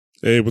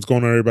Hey, what's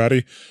going on,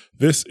 everybody?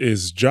 This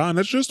is John.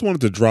 I just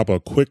wanted to drop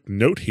a quick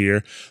note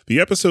here. The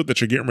episode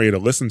that you're getting ready to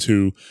listen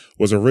to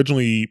was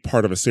originally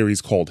part of a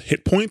series called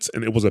Hit Points,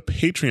 and it was a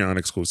Patreon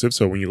exclusive.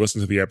 So when you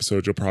listen to the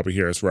episode, you'll probably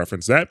hear us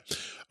reference that.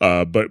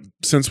 But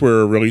since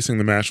we're releasing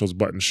the Mash Those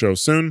Buttons show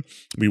soon,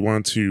 we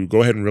want to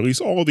go ahead and release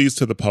all of these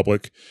to the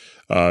public.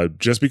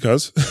 Just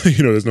because,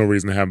 there's no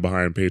reason to have them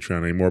behind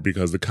Patreon anymore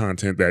because the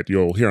content that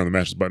you'll hear on the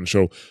Mash Those Buttons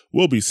show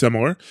will be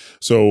similar.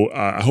 So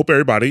I hope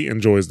everybody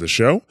enjoys the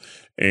show.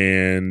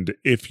 And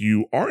if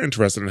you are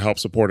interested in help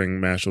supporting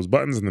Mash Those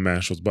Buttons and the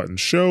Mash Those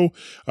Buttons show,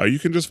 you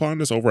can just find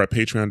us over at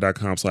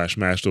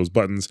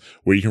patreon.com/mashthosebuttons,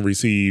 where you can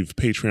receive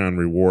Patreon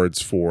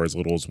rewards for as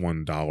little as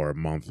 $1 a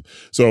month.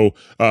 So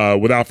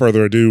without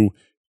further ado,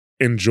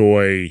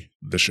 enjoy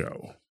the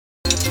show.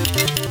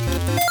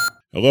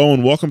 Hello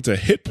and welcome to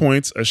Hit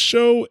Points, a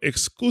show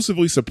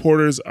exclusively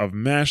supporters of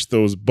Mash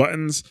Those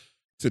Buttons.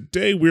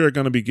 Today we are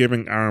going to be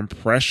giving our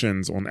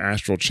impressions on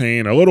Astral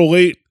Chain. A little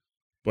late,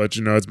 but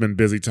it's been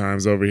busy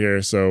times over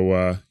here,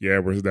 so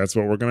that's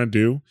what we're going to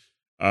do.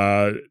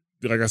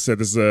 Like I said,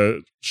 this is a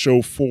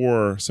show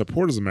for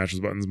supporters of Mash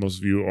Those Buttons. Most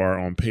of you are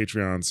on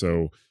Patreon,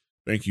 so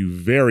thank you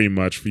very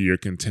much for your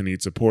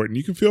continued support. And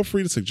you can feel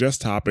free to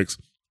suggest topics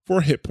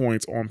for Hit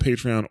Points on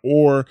Patreon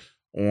or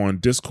on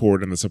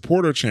Discord in the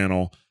supporter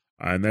channel.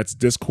 And that's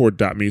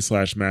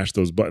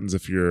discord.me/mashthosebuttons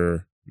if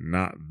you're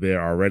not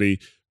there already.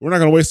 We're not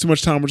going to waste too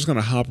much time. We're just going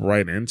to hop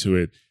right into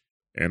it.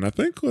 And I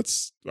think we're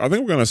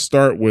going to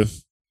start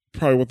with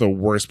probably what the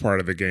worst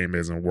part of the game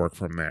is and work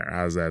from there.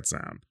 How does that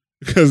sound?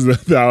 Because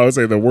I would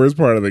say the worst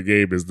part of the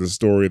game is the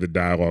story, the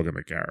dialogue, and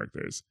the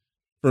characters.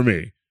 For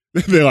me.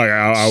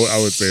 I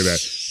would say that.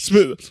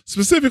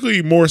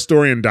 Specifically more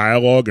story and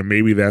dialogue, and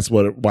maybe that's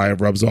why it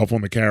rubs off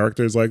on the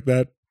characters like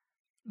that.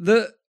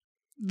 The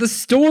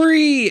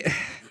story...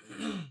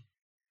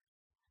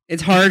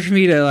 It's hard for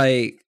me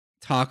to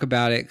talk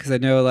about it because I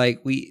know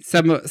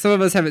some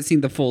of us haven't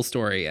seen the full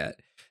story yet.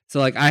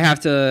 So I have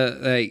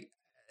to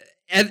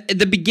at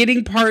the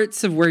beginning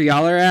parts of where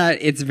y'all are at,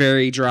 it's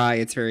very dry,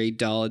 it's very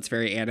dull, it's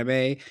very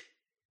anime.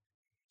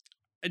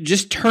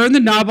 Just turn the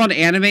knob on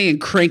anime and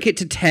crank it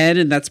to 10,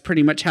 and that's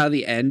pretty much how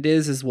the end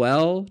is as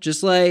well.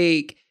 Just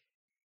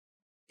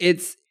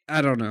it's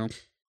I don't know.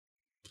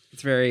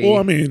 It's very well.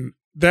 I mean.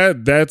 I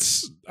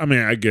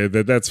get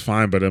that. That's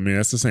fine, but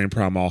that's the same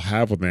problem I'll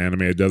have with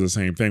anime. It does the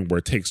same thing where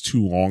it takes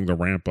too long to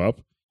ramp up.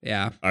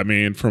 Yeah.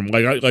 From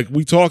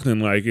we talked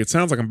and it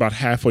sounds like I'm about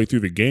halfway through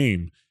the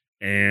game,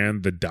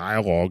 and the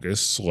dialogue is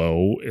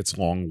slow. It's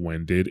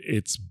long-winded.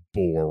 It's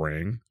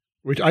boring.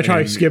 Which I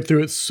try to skip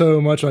through it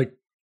so much.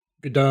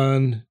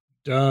 Done.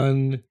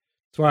 That's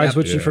why I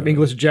switched it from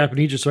English to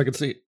Japanese just so I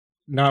could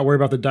not worry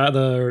about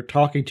the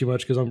talking too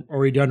much because I'm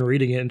already done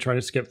reading it and trying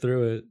to skip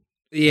through it.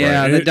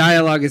 Yeah, right. The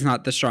dialogue is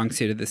not the strong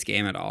suit of this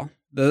game at all.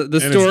 The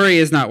story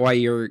is not why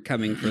you're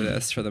coming for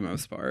this for the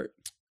most part.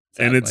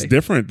 Sadly. And it's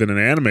different than an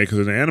anime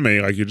because an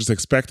anime, you're just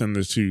expecting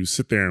to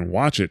sit there and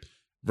watch it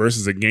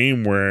versus a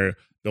game where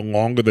the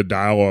longer the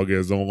dialogue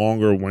is, the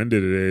longer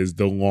winded it is,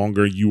 the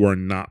longer you are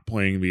not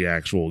playing the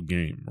actual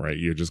game, right?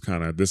 You're just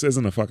kind of, this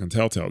isn't a fucking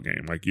Telltale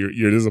game. This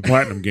is a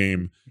platinum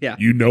game. Yeah.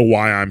 You know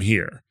why I'm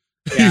here.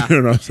 Yeah. You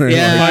know what I'm saying?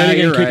 Yeah,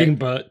 fighting and kicking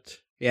butt.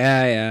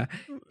 Yeah.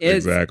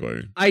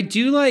 Exactly. I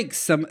do like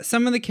some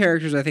of the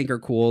characters I think are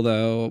cool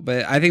though,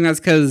 but I think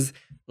that's because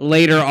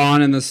later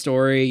on in the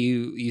story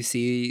you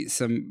see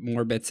some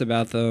more bits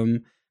about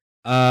them.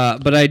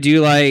 But I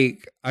do I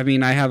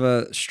have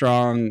a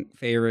strong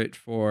favorite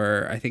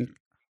for I think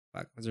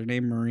was her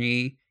name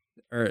Marie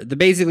or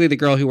basically the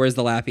girl who wears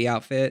the Lappy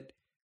outfit.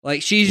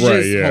 She's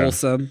just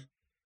wholesome.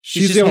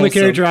 She's the only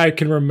character I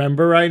can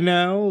remember right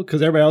now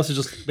because everybody else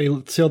is they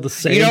still the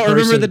same. You don't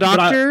remember the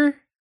doctor?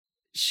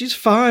 She's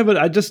fine, but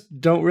I just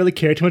don't really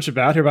care too much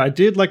about her. But I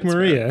did like That's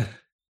Maria. Right.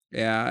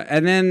 Yeah,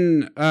 and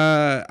then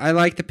I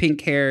like the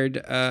pink-haired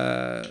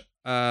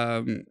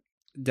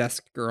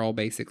desk girl.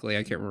 Basically,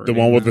 I can't remember the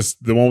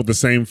one with the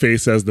same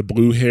face as the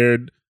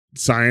blue-haired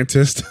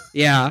scientist.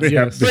 Yeah, pretty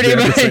much.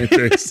 The same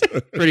face.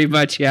 Pretty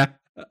much, yeah.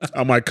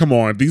 I'm like, come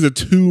on, these are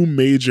two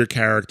major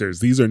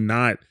characters. These are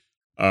not,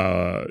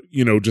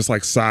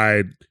 just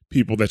side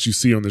people that you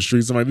see on the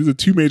streets. I'm like, these are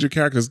two major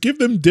characters. Give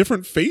them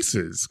different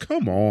faces.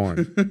 Come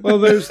on. Well,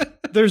 there's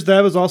that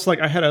was also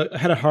I had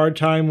a hard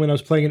time when I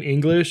was playing in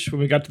English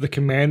when we got to the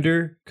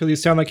commander because he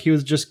sounded like he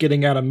was just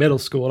getting out of middle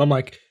school. And I'm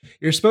like,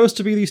 you're supposed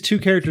to be these two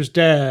characters'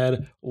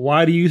 dad.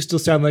 Why do you still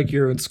sound like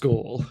you're in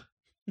school?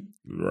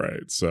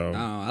 Right. So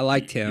I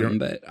liked him,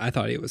 but I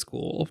thought he was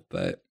cool.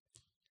 But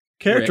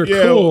character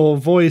cool,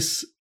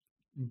 voice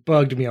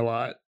bugged me a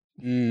lot.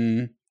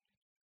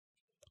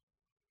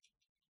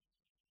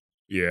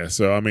 Yeah,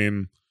 so I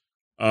don't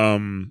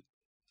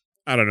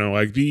know,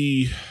 I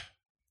just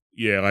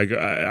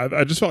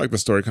felt like the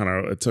story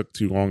it took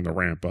too long to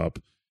ramp up.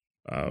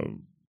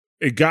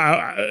 It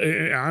got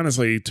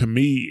honestly to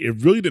me,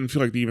 it really didn't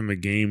feel like even the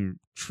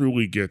game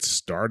truly gets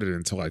started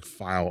until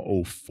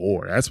file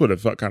 04. That's what it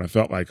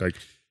felt like.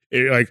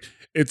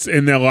 It's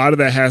and a lot of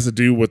that has to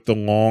do with the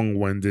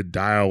long-winded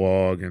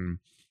dialogue and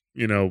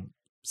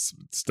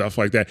stuff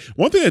like that.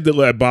 One thing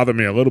that bothered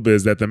me a little bit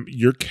is that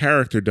your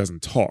character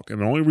doesn't talk,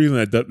 and the only reason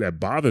that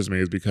bothers me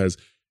is because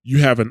you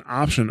have an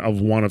option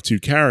of one of two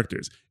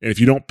characters, and if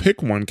you don't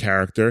pick one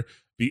character,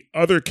 the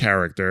other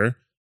character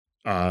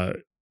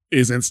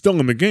is still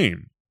in the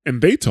game,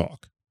 and they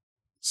talk.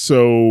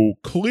 So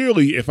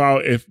clearly, if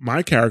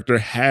my character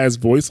has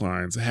voice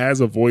lines,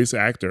 has a voice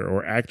actor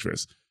or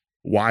actress,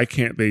 why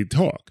can't they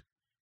talk?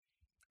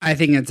 I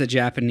think it's a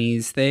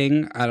Japanese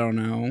thing. I don't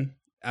know.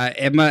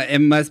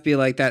 It must be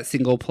like that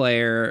single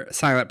player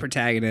silent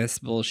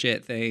protagonist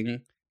bullshit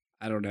thing.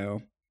 I don't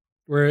know.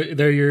 Where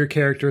they're your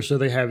character, so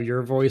they have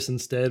your voice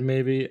instead,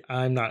 maybe?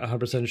 I'm not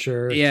 100%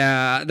 sure.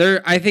 Yeah,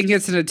 I think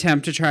it's an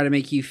attempt to try to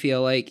make you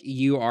feel like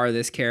you are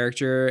this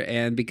character,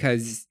 and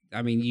because,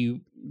 I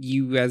mean,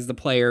 you as the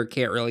player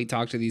can't really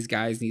talk to these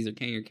guys, neither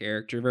can your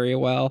character very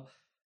well.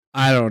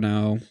 I don't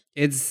know.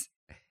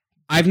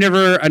 I've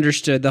never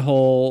understood the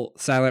whole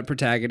silent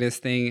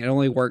protagonist thing. It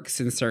only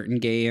works in certain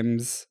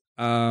games.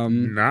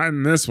 Not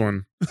in this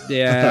one.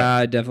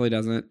 Yeah, it definitely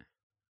doesn't.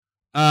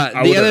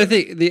 The other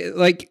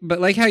thing,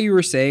 but like how you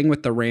were saying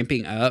with the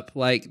ramping up,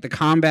 like the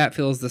combat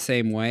feels the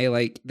same way.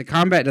 Like the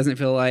combat doesn't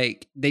feel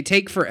like they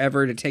take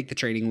forever to take the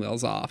training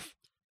wheels off.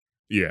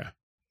 Yeah.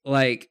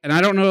 Like, and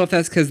I don't know if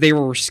that's because they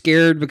were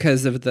scared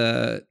because of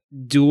the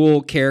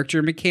dual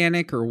character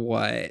mechanic or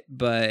what,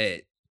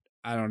 but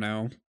I don't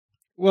know.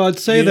 Well, I'd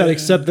say that,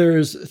 except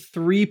there's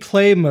 3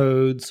 play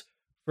modes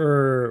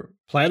for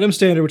Platinum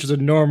Standard, which is a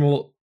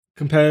normal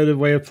competitive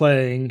way of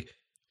playing.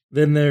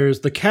 Then there's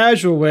the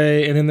casual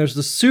way, and then there's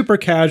the super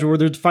casual where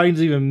the fighting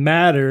doesn't even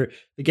matter.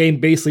 The game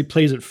basically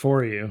plays it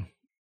for you.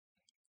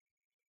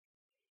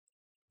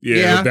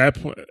 Yeah.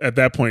 At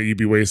that point, you'd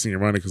be wasting your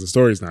money because the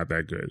story's not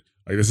that good.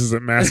 Like, this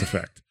isn't Mass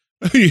Effect.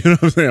 You know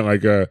what I'm saying?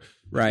 Like,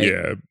 right.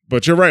 Yeah,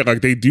 but you're right.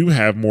 Like, they do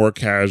have more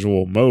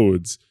casual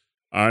modes,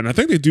 and I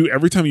think they do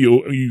every time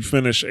you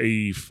finish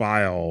a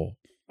file.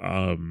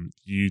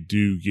 You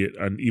do get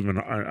an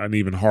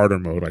even harder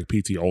mode, like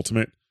PT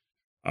Ultimate.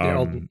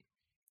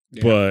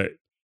 But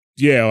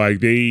yeah, like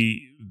they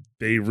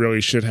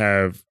really should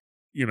have,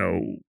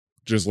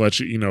 just let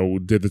you,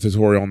 did the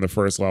tutorial on the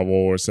first level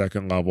or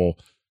second level.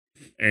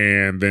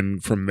 And then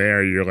from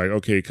there, you're like,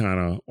 okay, kind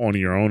of on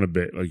your own a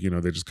bit. Like,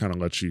 they just kind of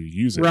let you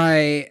use it.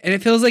 Right. And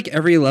it feels like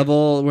every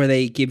level where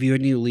they give you a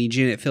new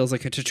Legion, it feels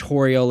like a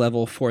tutorial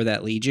level for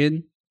that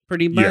Legion,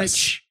 pretty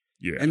much.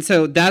 Yes. Yeah. And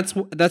so that's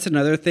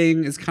another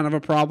thing is kind of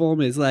a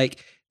problem is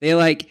like, they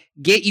like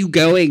get you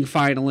going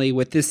finally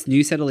with this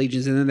new set of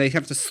Legions, and then they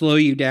have to slow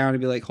you down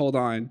and be like, hold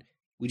on,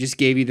 we just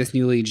gave you this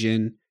new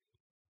Legion.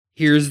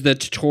 Here's the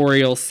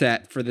tutorial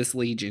set for this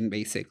Legion,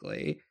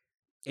 basically.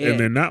 And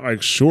they're not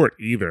like short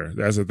either.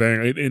 That's the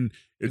thing. And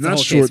it's not a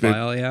whole short. Case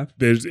file, yeah.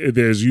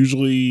 There's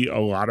usually a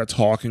lot of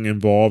talking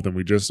involved, and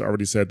we just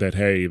already said that,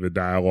 hey, the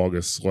dialogue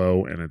is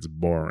slow and it's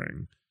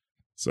boring.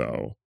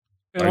 So,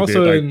 and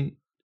also in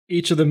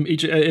each of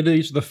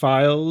the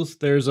files,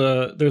 there's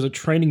a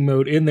training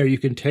mode in there you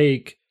can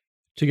take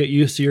to get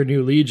used to your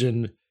new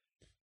Legion,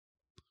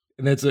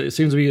 and it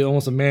seems to be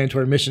almost a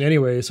mandatory mission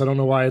anyway. So I don't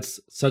know why it's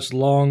such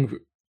long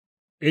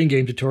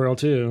in-game tutorial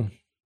too.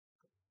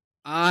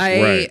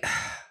 I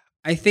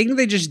think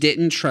they just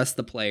didn't trust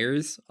the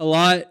players a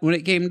lot when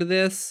it came to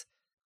this.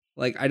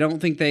 Like, I don't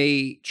think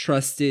they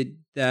trusted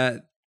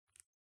that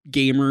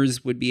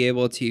gamers would be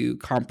able to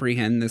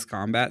comprehend this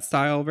combat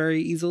style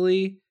very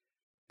easily.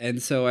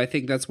 And so I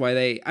think that's why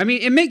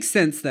it makes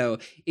sense though.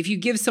 If you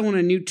give someone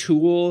a new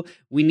tool,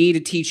 we need to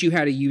teach you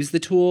how to use the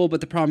tool.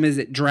 But the problem is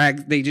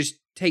they just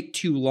take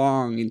too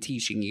long in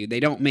teaching you. They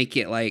don't make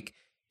it like,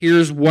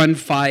 here's one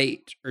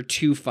fight or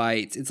 2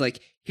 fights. It's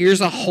like,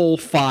 here's a whole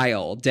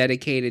file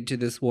dedicated to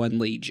this one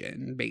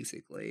Legion,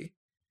 basically.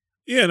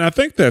 Yeah, and I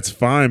think that's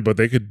fine, but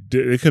they could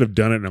have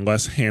done it in a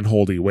less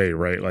handholdy way,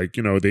 right? Like,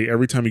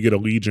 every time you get a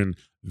Legion,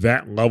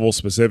 that level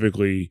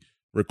specifically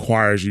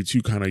requires you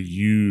to kind of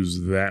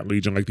use that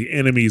Legion. Like the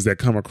enemies that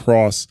come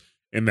across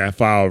in that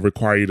file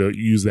require you to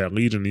use that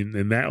Legion,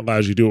 and that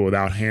allows you to do it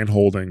without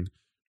handholding,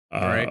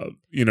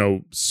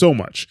 so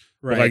much.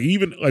 Right. But like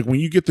even like when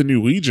you get the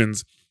new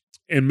Legions,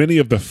 and many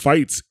of the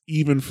fights,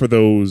 even for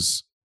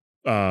those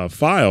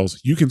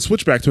files, you can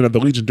switch back to another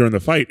Legion during the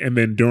fight, and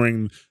then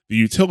during the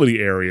utility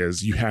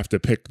areas, you have to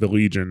pick the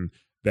Legion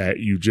that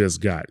you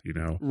just got.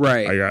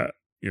 Right. I got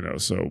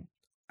so.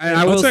 And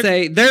I will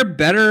say they're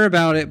better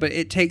about it, but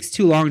it takes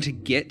too long to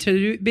get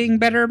to being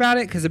better about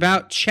it. Because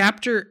about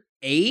chapter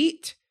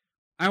 8,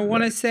 I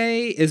want to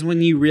say, is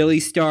when you really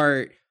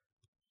start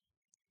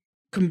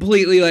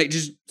completely like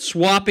just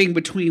swapping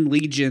between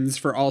Legions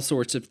for all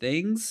sorts of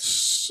things.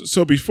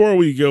 So before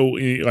we go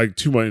like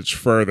too much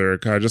further,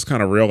 I just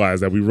kind of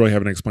realized that we really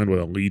haven't explained what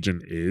a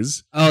Legion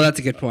is. Oh, that's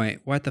a good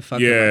point. What the fuck?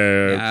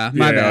 Yeah,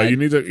 my bad. You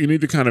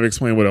need to kind of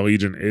explain what a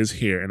Legion is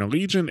here. And a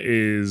Legion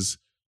is,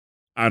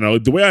 I don't know,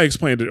 the way I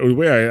explained it, or the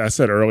way I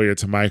said earlier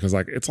to Mike was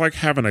like, it's like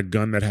having a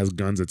gun that has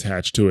guns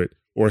attached to it,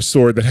 or a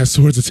sword that has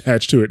swords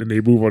attached to it, and they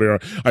move where they are.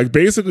 Like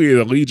basically,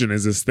 the Legion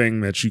is this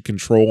thing that you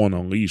control on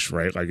a leash,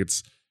 right? Like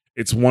it's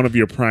one of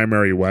your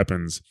primary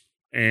weapons,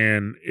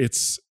 and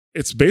it's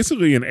it's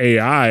basically an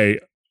AI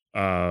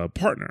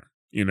partner,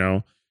 you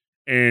know,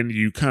 and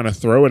you kind of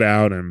throw it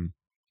out, and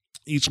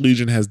each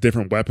legion has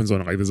different weapons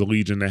on it. Like there's a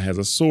legion that has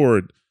a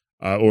sword,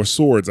 or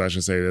swords, I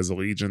should say. There's a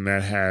legion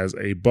that has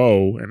a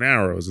bow and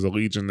arrows. There's a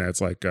legion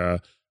that's like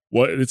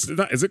it's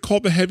not, is it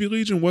called the Heavy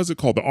Legion? What is it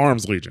called? The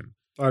Arms Legion.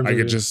 It's Arm super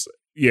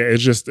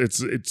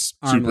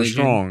Legion.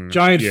 strong.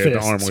 Giant the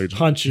fists, Arm Legion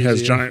punches. it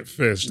has you. giant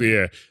fists.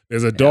 Yeah.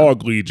 There's a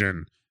Dog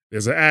Legion.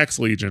 There's an Axe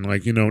Legion.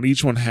 Like, you know, and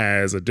each one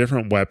has a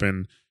different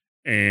weapon,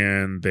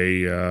 and they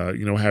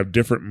you know, have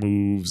different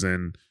moves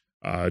and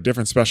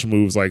different special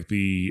moves. Like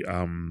the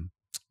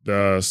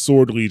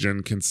Sword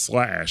Legion can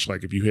slash.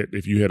 Like if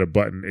you hit a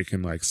button, it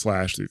can like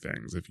slash through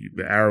things.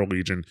 The Arrow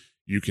Legion,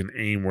 you can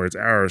aim where its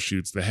arrow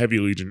shoots. The Heavy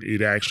Legion,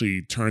 it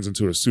actually turns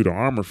into a suit of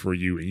armor for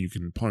you, and you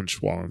can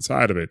punch while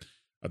inside of it.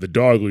 The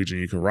Dog Legion,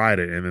 you can ride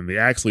it, and then the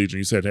Axe Legion,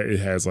 you said it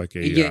has like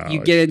a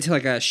you get into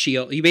like a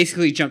shield. You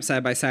basically jump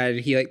side by side,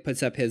 and he like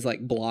puts up his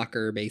like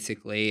blocker.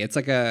 Basically, it's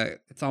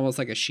almost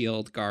like a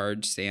shield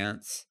guard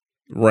stance.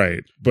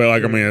 Right. But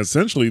like, I mean,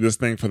 essentially this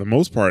thing for the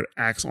most part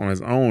acts on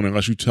its own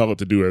unless you tell it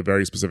to do a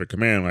very specific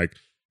command. Like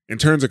in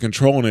terms of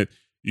controlling it,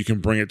 you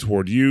can bring it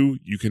toward you,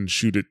 you can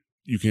shoot it,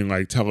 you can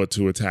like tell it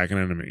to attack an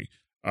enemy.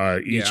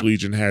 Each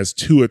legion has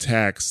 2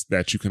 attacks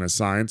that you can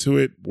assign to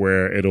it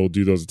where it'll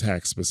do those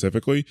attacks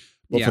specifically.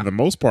 But for the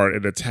most part,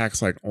 it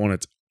attacks like on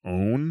its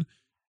own.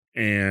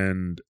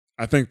 And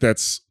I think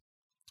that's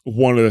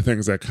one of the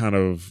things that kind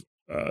of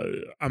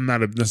I'm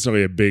not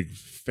necessarily a big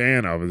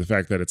fan of, the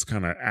fact that it's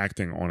kind of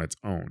acting on its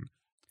own.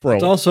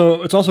 It's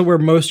also where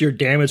most of your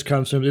damage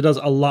comes from. It does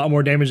a lot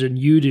more damage than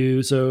you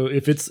do. So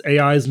if its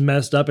AI is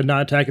messed up and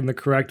not attacking the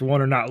correct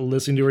one or not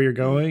listening to where you're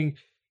going,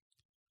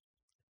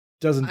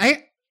 doesn't.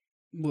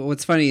 Well,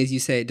 what's funny is you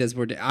say it does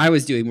more. I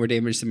was doing more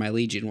damage than my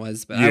Legion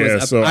was, but Yeah,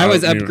 I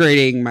was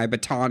upgrading my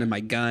baton and my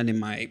gun and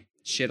my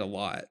shit a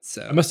lot.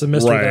 So I must have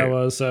missed what that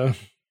was. So.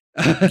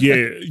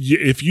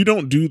 If you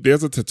don't do,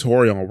 there's a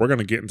tutorial, and we're going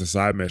to get into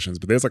side missions,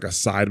 but there's like a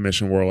side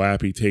mission where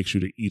Lappy takes you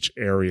to each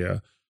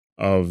area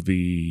of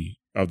the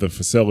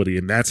facility,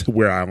 and that's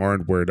where I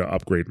learned where to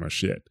upgrade my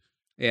shit.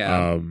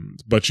 Yeah.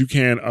 But you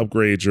can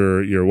upgrade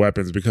your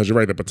weapons, because you're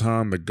right, the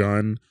baton, the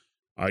gun,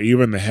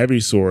 even the heavy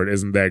sword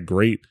isn't that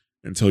great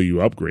until you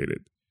upgrade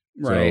it.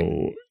 Right.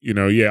 So, you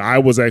know, I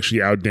was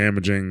actually out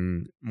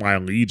damaging my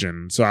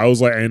Legion. So I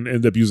was like, and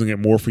ended up using it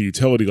more for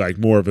utility, like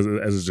more of as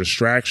a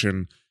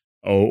distraction,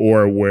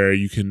 or where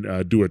you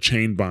can do a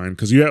chain bind,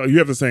 because you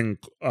have this thing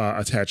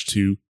attached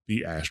to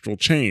the Astral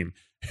Chain,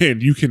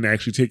 and you can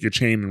actually take your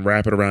chain and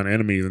wrap it around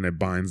enemies, and it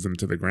binds them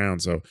to the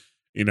ground. So,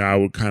 you know, I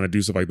would kind of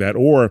do stuff like that,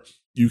 or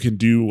you can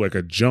do like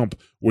a jump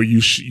where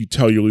you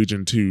tell your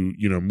Legion to,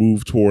 you know,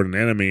 move toward an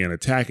enemy and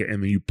attack it,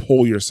 and then you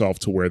pull yourself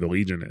to where the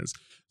Legion is.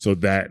 So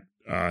that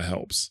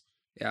helps.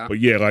 Yeah. But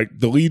like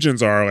the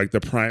Legions are like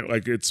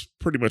it's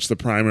pretty much the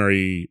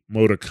primary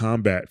mode of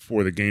combat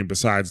for the game,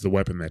 besides the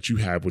weapon that you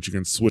have, which you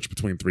can switch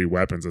between 3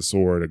 weapons: a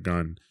sword, a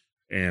gun,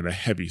 and a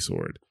heavy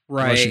sword.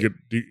 Right.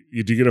 Do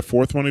you get a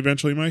 4th one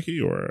eventually, Mikey?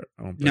 Or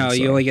I don't think no, so.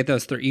 You only get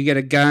those 3. You get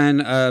a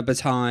gun, a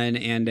baton,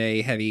 and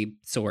a heavy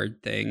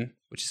sword thing,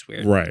 which is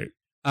weird. Right.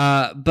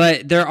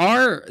 But there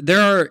are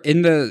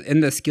in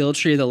the skill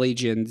tree of the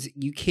Legions,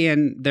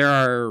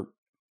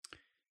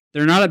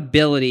 they're not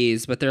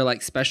abilities, but they're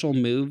like special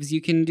moves you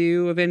can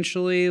do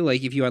eventually.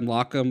 Like if you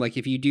unlock them, like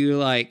if you do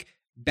like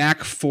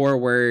back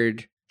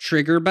forward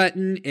trigger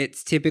button,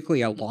 it's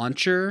typically a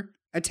launcher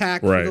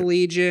attack for the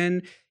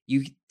Legion.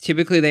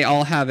 They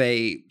all have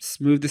a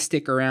move the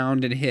stick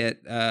around and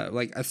hit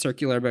like a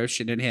circular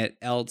motion and hit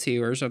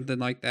L2 or something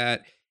like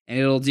that. And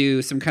it'll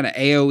do some kind of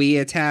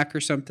AoE attack or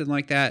something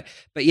like that.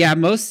 But yeah,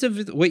 most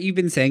of what you've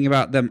been saying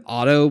about them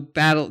auto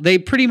battle, they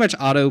pretty much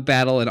auto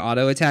battle and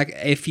auto attack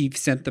if you've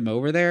sent them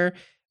over there.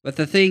 But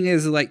the thing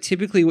is, like,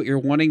 typically what you're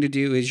wanting to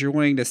do is you're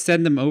wanting to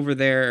send them over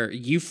there.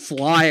 You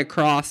fly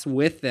across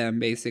with them,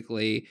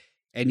 basically,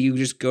 and you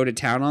just go to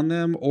town on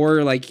them.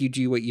 Or like you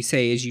do what you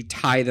say is you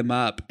tie them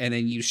up and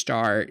then you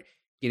start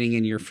getting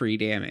in your free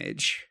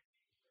damage.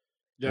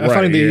 Yeah, I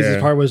find the easiest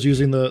part was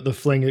using the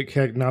fling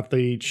kick, not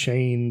the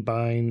chain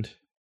bind.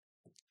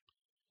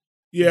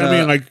 Yeah, I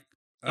mean, like,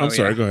 I'm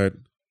sorry, yeah. go ahead.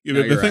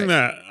 No, the thing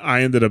that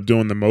I ended up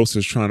doing the most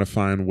is trying to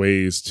find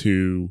ways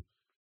to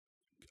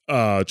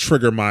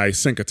trigger my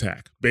sync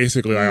attack.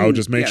 Basically, I would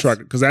just make sure,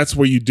 because that's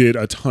where you did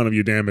a ton of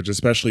your damage,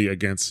 especially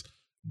against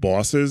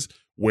bosses,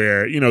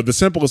 where, you know, the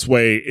simplest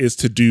way is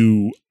to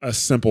do a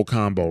simple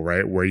combo,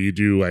 right? Where you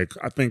do, like,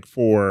 I think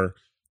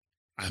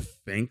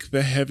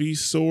the heavy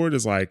sword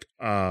is like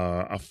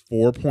a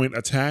 4-point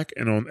attack,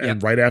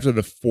 and right after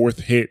the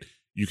 4th hit,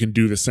 you can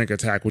do the sync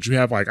attack, which you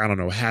have like, I don't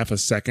know, half a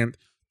second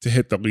to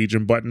hit the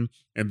Legion button,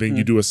 and then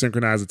you do a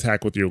synchronized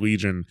attack with your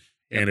Legion,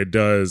 and it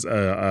does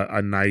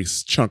a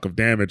nice chunk of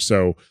damage.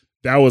 So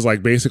that was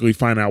like basically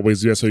finding out ways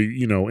to do that. So,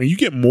 you know, and you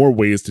get more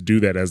ways to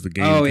do that as the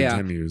game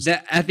continues.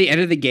 At the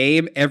end of the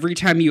game, every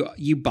time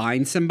you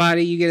bind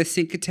somebody, you get a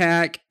sync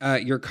attack.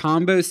 Your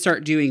combos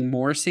start doing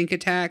more sync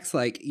attacks.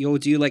 Like you'll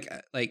do like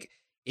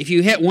if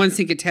you hit one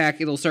sync attack,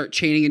 it'll start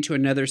chaining into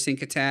another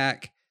sync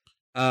attack.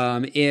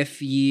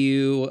 If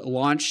you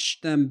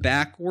launch them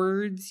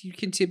backwards, you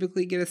can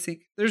typically get a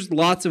sync. There's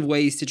lots of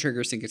ways to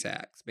trigger sync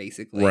attacks,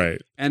 basically.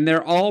 Right. And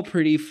they're all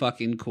pretty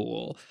fucking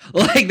cool.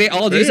 Like, they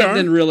all do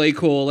something really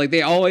cool. Like,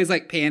 they always,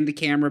 like, pan the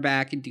camera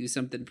back and do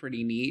something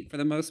pretty neat for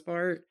the most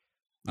part.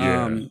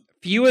 Yeah.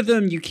 Few of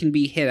them you can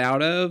be hit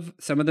out of.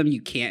 Some of them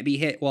you can't be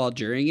hit while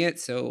during it.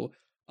 So,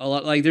 a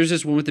lot, like, there's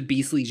this one with the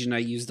Beast Legion I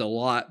used a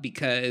lot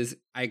because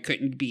I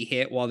couldn't be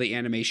hit while the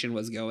animation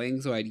was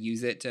going. So, I'd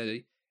use it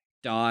to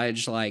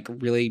dodge like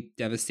really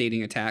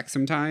devastating attacks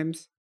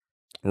sometimes.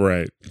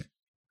 Right.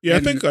 Yeah,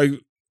 And- I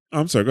think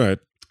I'm sorry, go ahead.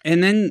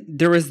 And then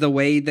there was the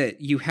way that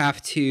you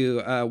have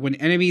to, when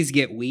enemies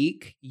get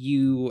weak,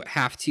 you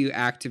have to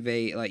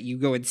activate, like you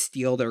go and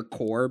steal their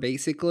core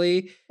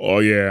basically. Oh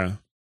yeah.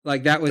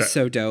 Like that was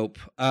so dope.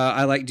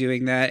 I like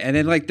doing that. And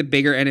then like the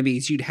bigger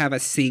enemies, you'd have a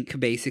sync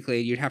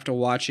basically. You'd have to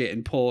watch it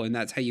and pull, and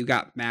that's how you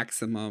got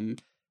maximum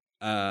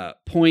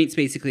points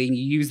basically. And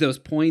you use those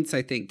points,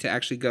 I think, to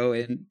actually go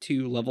in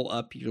to level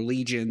up your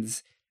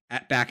legions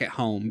back at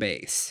home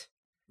base.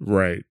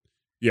 Right.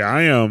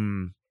 Yeah,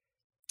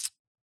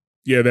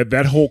 yeah,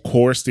 that whole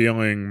core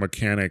stealing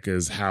mechanic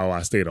is how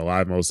I stayed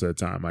alive most of the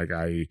time. Like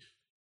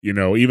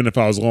even if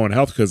I was low in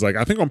health, because like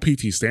I think on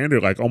PT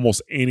standard, like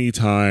almost any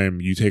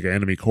time you take an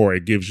enemy core,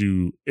 it gives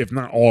you, if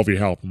not all of your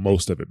health,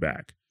 most of it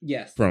back.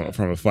 Yes.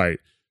 From a fight.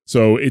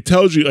 So it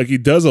tells you, like,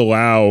 it does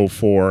allow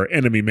for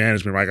enemy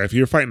management. Like if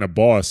you're fighting a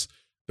boss,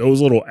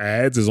 those little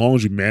ads, as long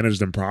as you manage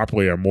them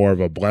properly, are more of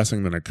a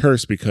blessing than a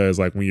curse, because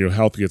like when your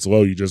health gets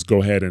low, you just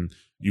go ahead and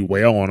you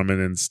wail on them and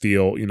then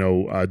steal,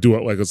 do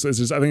it like it's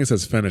just, I think it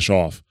says finish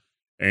off,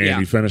 and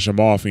you finish them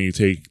off and you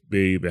take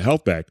the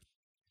health back.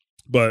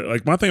 But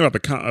like my thing about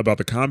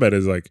the combat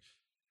is like,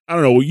 I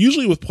don't know.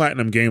 Usually with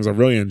platinum games, I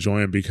really enjoy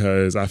them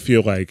because I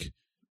feel like,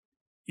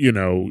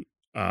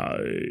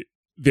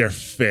 they're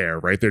fair,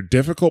 right? They're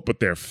difficult, but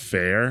they're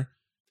fair.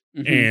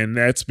 Mm-hmm. And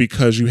that's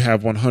because you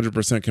have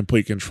 100%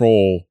 complete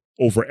control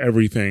over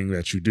everything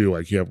that you do.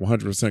 Like you have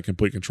 100%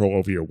 complete control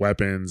over your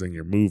weapons and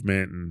your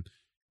movement and,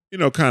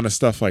 kind of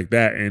stuff like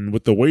that. And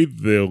with the way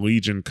the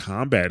Legion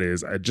combat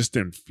is, I just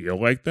didn't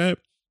feel like that,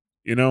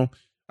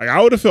 Like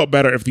I would have felt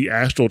better if the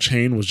Astral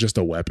Chain was just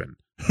a weapon,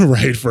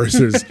 right?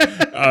 Versus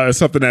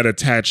something that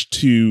attached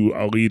to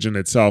a Legion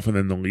itself, and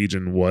then the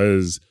Legion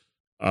was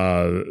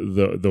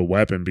the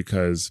weapon,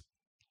 because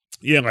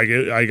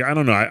I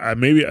don't know.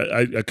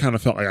 I kind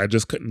of felt like I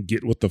just couldn't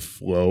get with the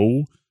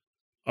flow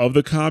of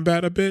the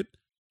combat a bit.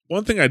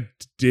 One thing I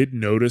did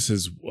notice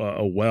is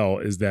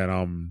that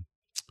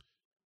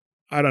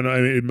I don't know.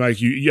 I mean, Mike,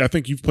 I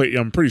think you've played.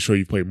 I'm pretty sure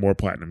you've played more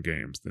platinum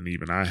games than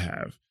even I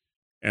have,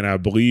 and I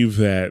believe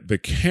that the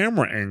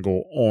camera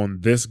angle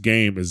on this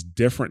game is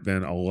different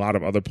than a lot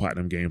of other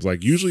platinum games.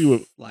 Like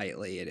usually,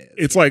 slightly it is.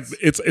 It's like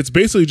it's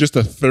basically just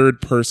a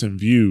third person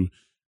view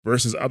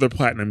versus other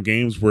platinum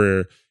games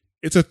where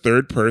it's a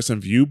third person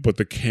view, but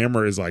the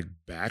camera is like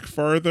back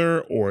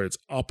farther or it's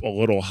up a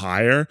little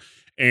higher.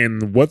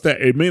 And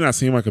it may not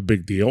seem like a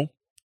big deal,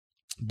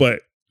 but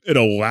it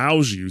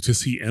allows you to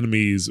see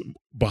enemies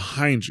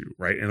behind you,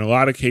 right? In a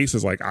lot of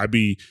cases, like I'd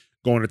be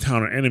going to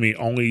town an enemy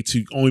only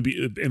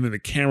be, and then the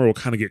camera will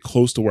kind of get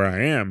close to where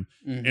I am.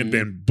 Mm-hmm. And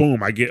then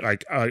boom, I get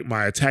like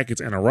my attack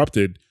gets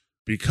interrupted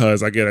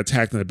because I get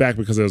attacked in the back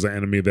because there was an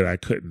enemy that I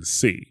couldn't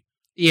see.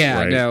 Yeah,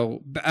 right? No.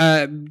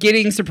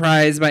 Getting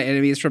surprised by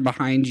enemies from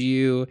behind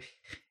you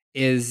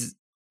is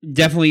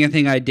definitely a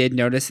thing I did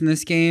notice in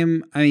this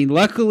game. I mean,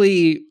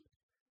 luckily,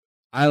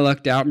 I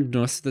lucked out, and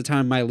most of the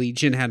time my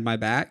Legion had my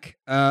back.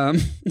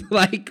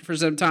 Like for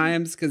some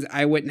times, because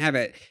I wouldn't have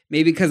it.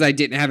 Maybe because I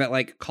didn't have it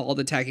like called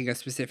attacking a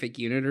specific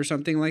unit or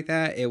something like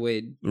that. It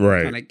would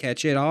kind of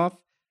catch it off.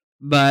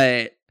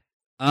 But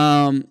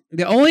the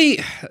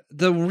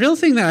real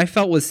thing that I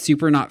felt was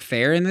super not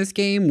fair in this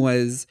game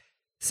was,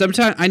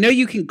 sometimes I know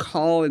you can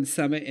call and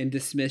summon and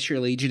dismiss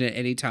your Legion at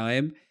any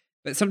time,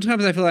 but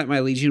sometimes I feel like my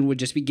Legion would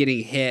just be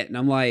getting hit, and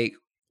I'm like,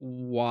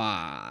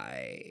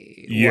 why?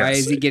 Yes. Why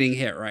is he getting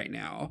hit right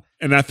now?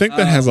 And I think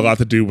that has a lot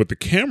to do with the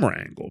camera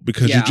angle,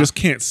 because you just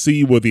can't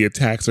see where the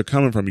attacks are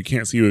coming from. You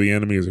can't see where the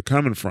enemies are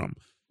coming from.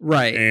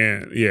 Right.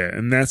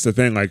 And that's the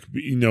thing. Like,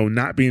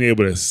 not being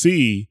able to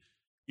see,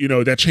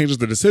 that changes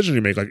the decision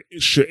you make. Like,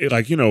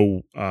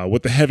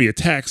 with the heavy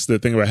attacks, the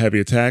thing about heavy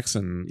attacks,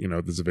 and,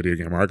 there's a video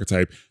game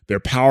archetype, they're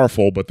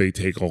powerful, but they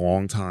take a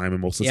long time,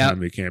 and most of the time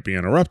they can't be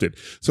interrupted.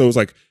 So it's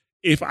like,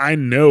 if I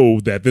know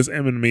that this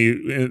enemy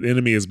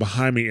is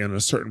behind me in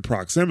a certain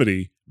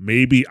proximity,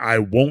 maybe I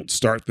won't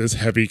start this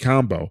heavy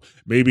combo.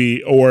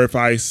 Maybe, or if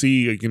I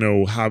see,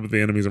 how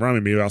the enemy's around me,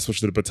 maybe I'll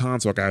switch to the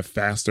baton so I can have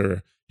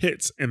faster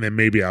hits, and then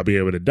maybe I'll be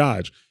able to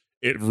dodge.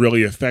 It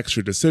really affects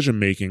your decision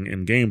making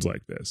in games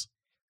like this.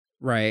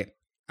 Right.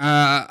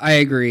 I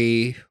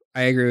agree.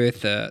 I agree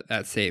with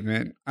that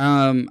statement.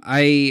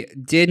 I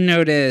did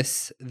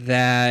notice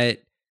that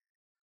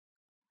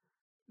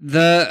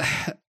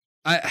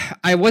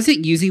I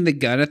wasn't using the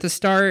gun at the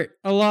start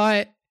a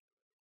lot,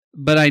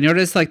 but I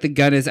noticed like the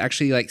gun is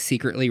actually like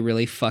secretly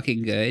really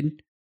fucking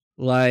good.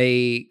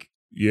 Like,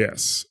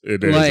 yes,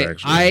 it is like,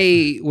 actually.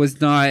 I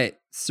was not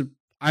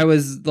I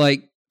was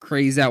like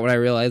crazed out when I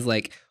realized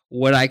like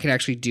what I could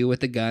actually do with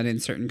the gun in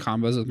certain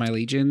combos with my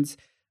legions.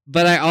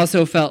 But I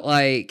also felt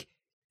like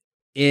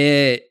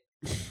it,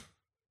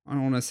 I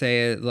don't want to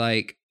say it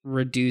like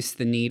reduced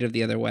the need of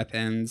the other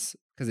weapons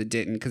because it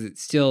didn't, because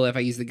it's still, if I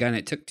use the gun,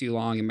 it took too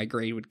long and my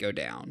grade would go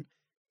down.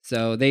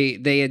 So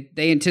they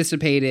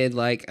anticipated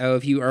like, oh,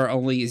 if you are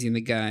only using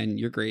the gun,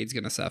 your grade's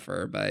going to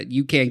suffer, but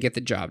you can get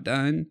the job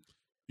done.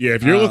 Yeah,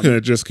 if you're looking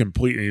at just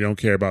complete and you don't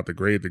care about the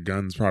grade, the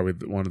gun's probably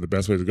one of the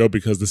best ways to go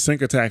because the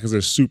sync attacks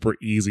are super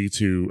easy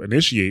to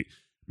initiate,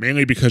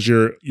 mainly because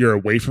you're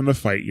away from the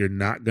fight. You're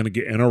not going to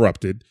get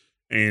interrupted.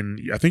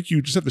 And I think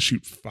you just have to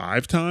shoot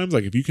 5 times.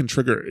 Like if you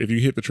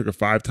hit the trigger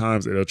 5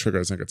 times, it'll trigger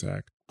a sync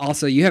attack.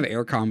 Also, you have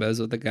air combos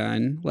with the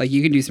gun. Like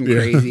you can do some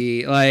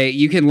crazy, like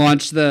you can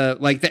launch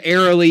the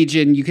Arrow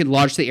Legion. You can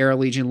launch the Arrow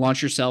Legion,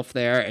 launch yourself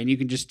there, and you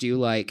can just do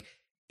like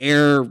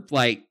air,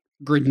 like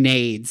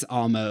grenades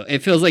almost. It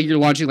feels like you're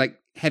launching like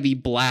heavy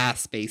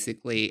blasts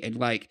basically, and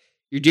like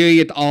you're doing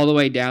it all the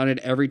way down, and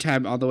every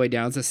time all the way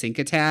down is a sync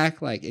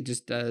attack. Like it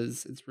just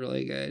does. It's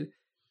really good.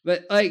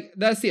 But like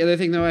that's the other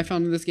thing though I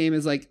found in this game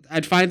is like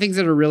I'd find things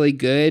that are really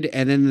good,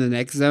 and then in the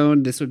next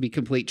zone this would be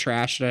complete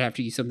trash and I'd have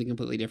to use something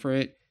completely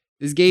different.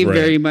 This game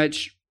very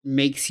much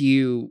makes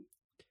you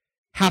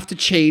have to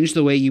change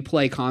the way you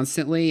play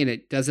constantly, and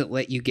it doesn't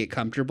let you get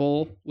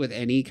comfortable with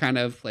any kind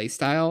of play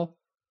style,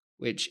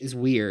 which is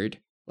weird.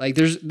 Like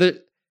it's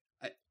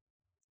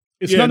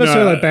not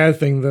necessarily a bad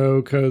thing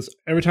though, because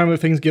every time the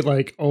things get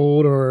like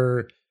old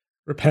or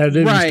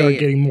repetitive, you start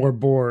getting more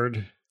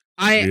bored.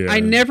 I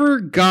never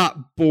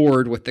got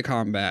bored with the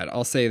combat,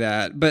 I'll say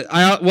that. But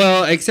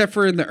except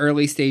for in the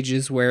early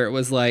stages where it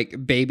was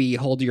like, baby,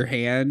 hold your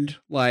hand,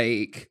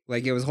 like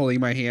it was holding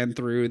my hand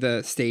through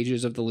the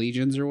stages of the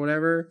legions or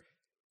whatever.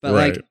 But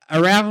like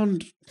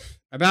around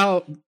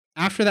about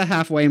after the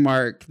halfway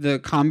mark, the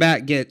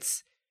combat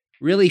gets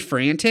really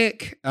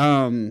frantic.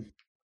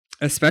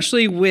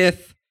 Especially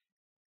with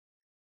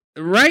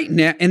right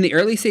now in the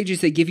early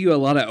stages, they give you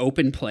a lot of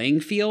open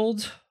playing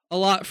field. A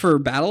lot for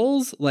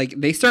battles, like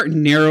they start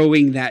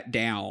narrowing that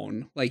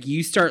down. Like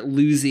you start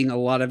losing a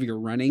lot of your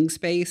running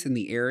space in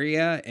the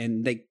area,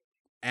 and they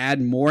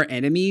add more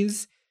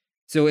enemies.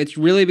 So it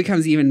really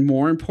becomes even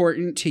more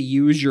important to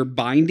use your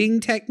binding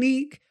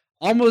technique,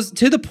 almost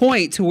to the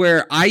point to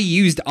where I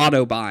used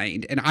auto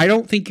bind, and I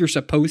don't think you're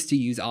supposed to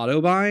use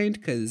auto bind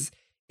because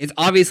it's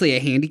obviously a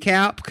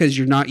handicap because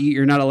you're not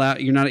allowed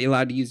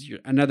to use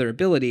another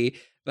ability.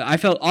 But I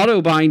felt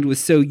Autobind was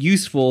so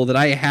useful that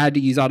I had to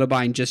use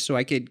Autobind just so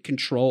I could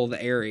control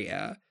the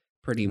area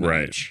pretty much.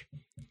 Right.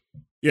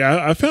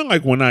 Yeah, I felt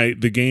like when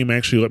the game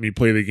actually let me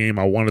play the game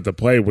I wanted to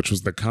play, which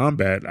was the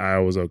combat, I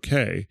was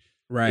okay.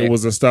 Right. It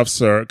was the stuff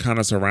kind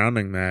of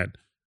surrounding that.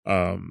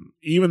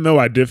 Even though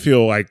I did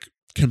feel like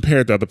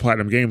compared to other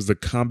Platinum games, the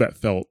combat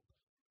felt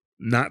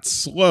not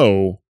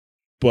slow,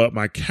 but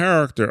my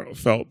character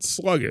felt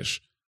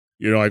sluggish.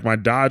 Like my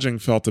dodging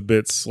felt a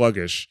bit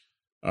sluggish.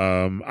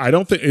 I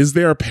don't think, is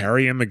there a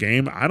parry in the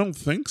game? I don't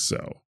think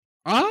so.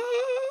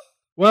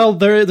 Well,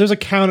 there's a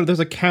counter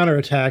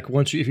attack.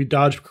 If you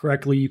dodge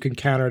correctly, you can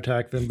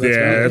counterattack them.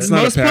 It's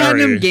not most a parry.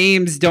 Platinum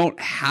games don't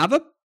have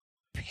a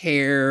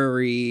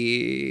parry.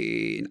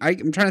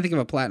 I'm trying to think of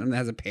a Platinum that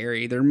has a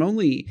parry.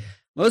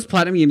 Most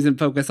Platinum games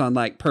focus on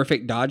like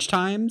perfect dodge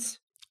times.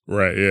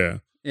 Right. Yeah.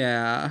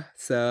 Yeah.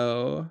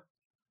 So.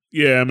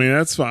 Yeah, I mean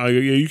that's fine. Yeah,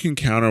 you can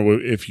counter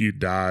if you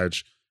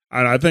dodge.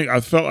 And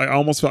I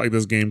almost felt like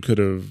this game could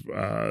have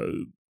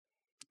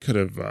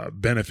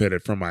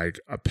benefited from like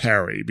a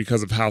parry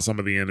because of how some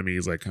of the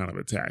enemies like kind of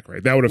attack.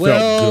 Right, that would have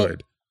felt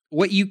good.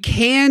 What you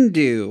can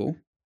do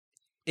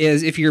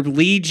is if your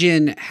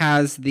Legion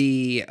has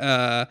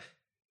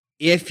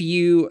if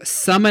you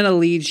summon a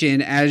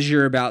Legion as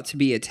you're about to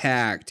be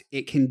attacked,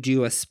 it can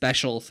do a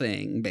special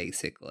thing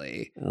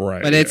basically.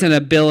 Right, but it's an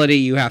ability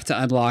you have to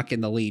unlock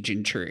in the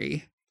Legion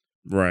tree.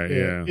 Right,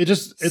 yeah.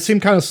 It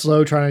seemed kind of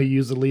slow trying to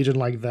use the Legion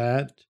like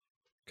that.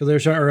 Because they were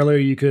showing earlier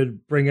you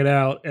could bring it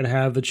out and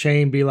have the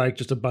chain be like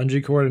just a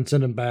bungee cord and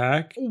send them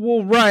back.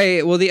 Well,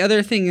 right. Well, the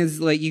other thing is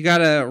like you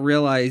gotta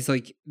realize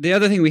like the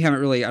other thing we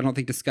haven't really, I don't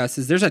think, discussed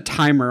is there's a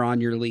timer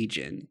on your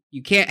Legion.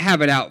 You can't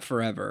have it out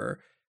forever.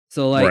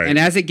 So like, and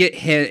as it get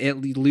hit,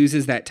 it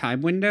loses that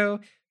time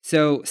window.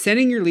 So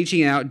sending your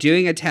Legion out,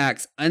 doing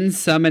attacks,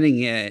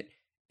 unsummoning it,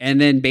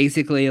 and then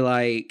basically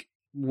like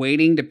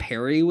waiting to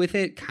parry with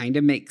it kind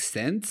of makes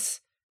sense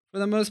for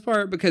the most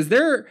part because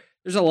there's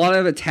a lot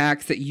of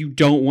attacks that you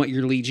don't want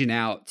your Legion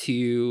out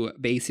to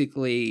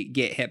basically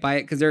get hit by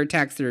it because there are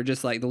attacks that are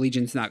just like the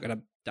Legion's not going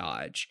to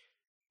dodge,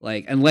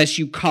 like unless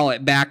you call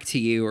it back to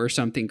you or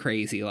something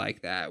crazy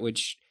like that,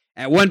 which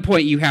at one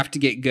point you have to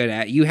get good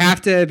at. You have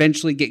to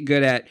eventually get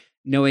good at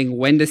knowing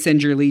when to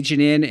send your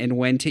Legion in and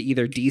when to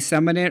either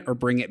desummon it or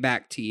bring it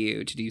back to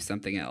you to do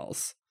something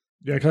else.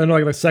 Yeah, because I know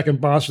like the second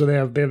boss, they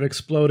have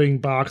exploding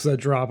box that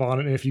drop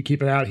on it, and if you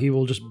keep it out, he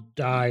will just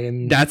die.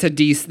 And that's a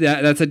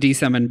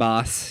desummon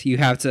boss. You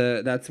have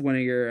to. That's one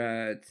of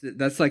your.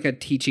 That's like a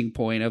teaching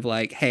point of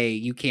like, hey,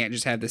 you can't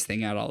just have this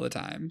thing out all the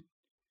time.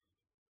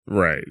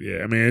 Right.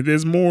 Yeah. I mean,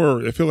 there's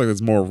more. I feel like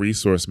there's more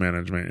resource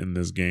management in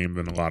this game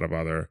than a lot of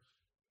other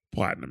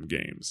Platinum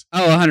games.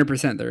 Oh,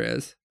 100% there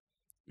is.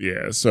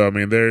 Yeah. So I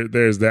mean,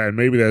 there's that, and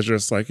maybe that's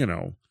just like, I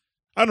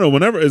don't know.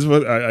 Whenever it's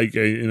what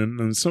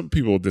and some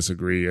people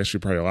disagree.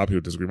 Actually, probably a lot of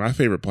people disagree. My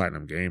favorite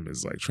Platinum game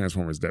is like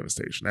Transformers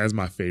Devastation. That is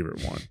my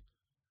favorite one.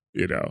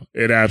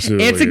 It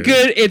absolutely.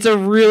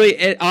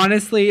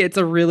 Honestly, it's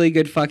a really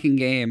good fucking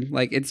game.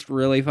 Like, it's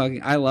really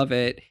fucking. I love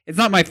it. It's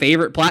not my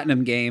favorite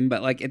Platinum game,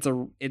 but like, it's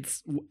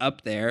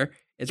up there.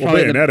 It's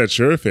probably Bayonetta's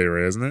your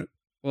favorite, isn't it?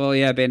 Well,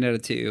 yeah,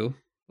 Bayonetta 2.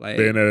 Like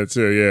Bayonetta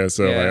 2, yeah.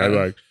 So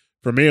like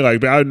for me,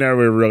 like I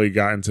never really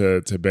got into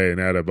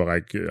Bayonetta, but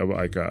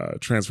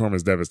like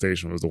Transformers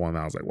Devastation was the one that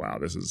I was like, wow,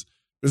 this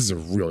is a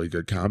really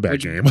good combat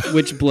game.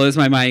 Which blows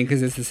my mind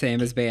because it's the same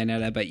as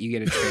Bayonetta, but you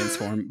get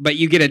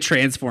a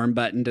transform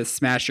button to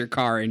smash your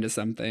car into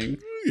something.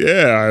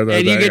 Yeah,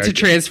 and you get to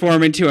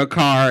transform into a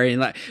car, and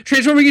like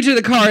transforming into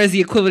the car is the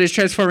equivalent of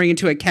transforming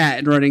into a cat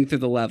and running through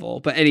the level.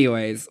 But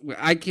anyways,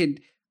 I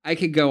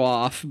could go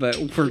off, but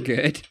we're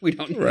good. We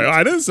don't.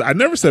 Right. I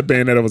never said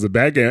Bayonetta was a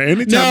bad game.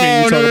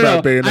 Anytime you talk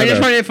about Bayonetta, I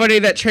just find it funny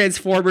that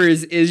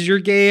Transformers is your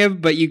game,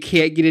 but you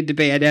can't get into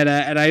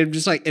Bayonetta, and I'm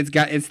just like, it's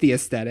the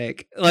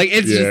aesthetic. Like,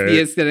 it's just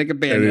the aesthetic of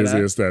Bayonetta. It is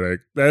the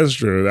aesthetic. That's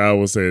true. I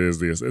will say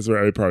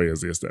it probably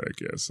is the aesthetic.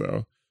 Yeah.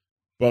 So,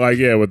 but like,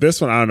 yeah, with this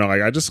one, I don't know.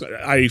 Like,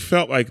 I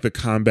felt like the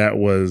combat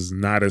was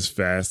not as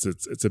fast.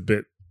 It's a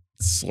bit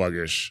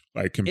sluggish,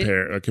 like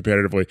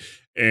comparatively,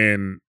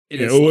 and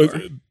it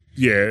was.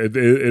 Yeah, it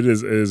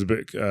is a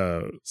bit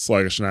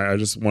sluggish, and I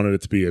just wanted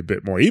it to be a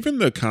bit more. Even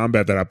the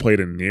combat that I played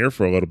in Nier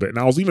for a little bit, and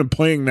I was even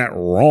playing that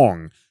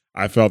wrong.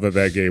 I felt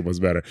that game was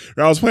better.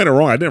 I was playing it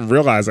wrong. I didn't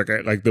realize with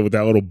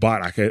that little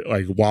bot, I could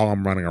while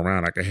I'm running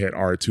around, I could hit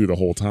R2 the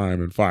whole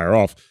time and fire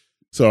off.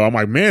 So I'm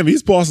like, man,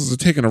 these bosses are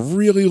taking a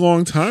really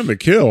long time to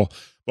kill.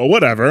 But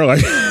whatever.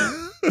 Like,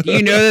 do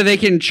you know that they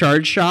can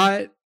charge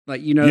shot?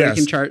 Like, they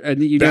can charge.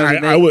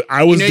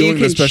 I was doing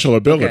the special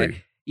ability.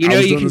 Okay.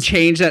 You can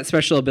change that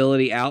special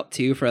ability out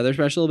too for other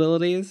special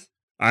abilities?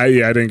 I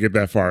didn't get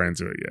that far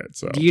into it yet.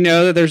 So do you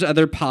know that there's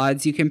other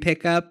pods you can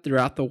pick up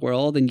throughout the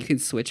world, and you can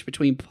switch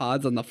between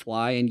pods on the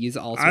fly and use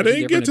all sorts of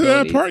different abilities? I didn't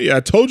get to that part yet. I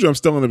told you I'm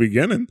still in the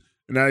beginning,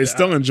 and I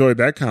still enjoyed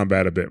that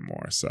combat a bit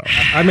more. So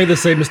I made the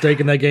same mistake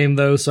in that game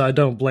though, so I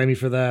don't blame you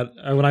for that.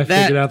 When I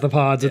figured out the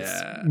pods,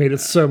 it's made it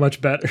so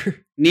much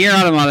better. Nier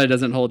Automata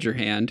doesn't hold your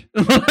hand.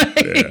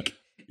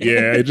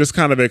 Yeah, it just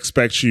kind of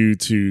expects you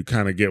to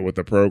kind of get with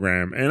the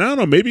program. And I don't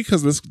know, maybe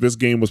because this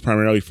game was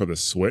primarily for the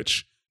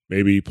Switch,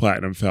 maybe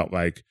Platinum felt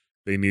like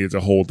they needed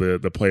to hold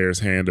the player's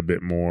hand a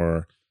bit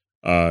more.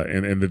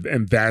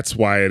 And that's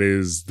why it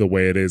is the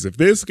way it is. If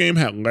this game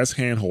had less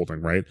hand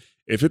holding, right?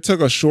 If it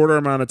took a shorter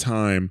amount of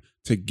time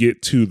to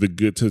get to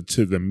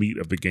the meat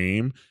of the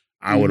game,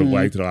 I would have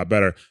liked it a lot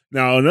better.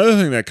 Now,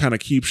 another thing that kind of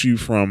keeps you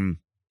from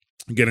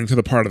getting to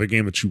the part of the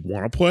game that you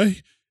want to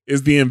play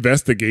is the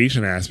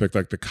investigation aspect,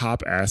 like the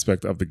cop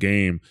aspect of the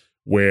game,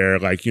 where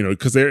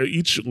because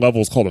each level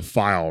is called a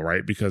file,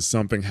 right? Because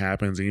something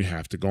happens and you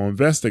have to go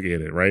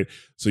investigate it, right?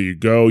 So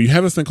you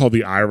have this thing called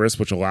the iris,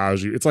 which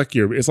allows you. It's like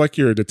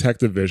your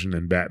detective vision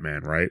in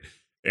Batman, right?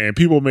 And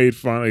people made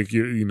fun of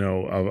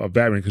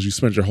Batman because you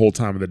spend your whole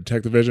time in the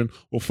detective vision.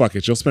 Well, fuck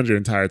it, you'll spend your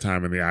entire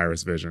time in the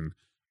iris vision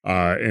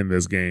in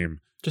this game.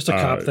 Just a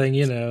cop thing,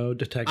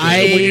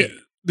 detective.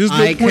 There's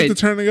no point to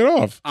turning it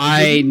off.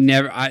 I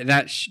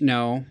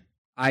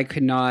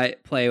could not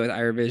play with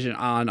Iris Vision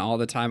on all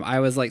the time. I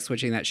was like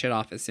switching that shit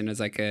off as soon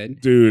as I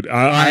could. Dude,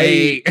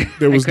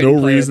 there was no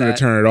reason to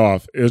turn it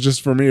off. It was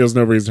just, for me, there was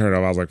no reason to turn it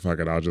off. I was like, fuck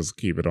it, I'll just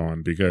keep it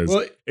on because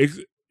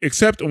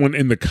except when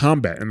in the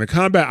combat. In the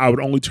combat, I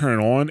would only turn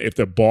it on if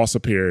the boss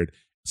appeared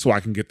so I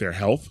can get their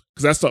health.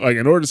 Because that's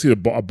in order to see a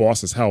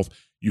boss's health,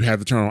 you have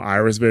to turn on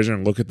Iris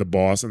Vision, look at the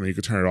boss, and then you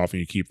can turn it off and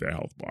you keep their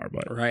health bar.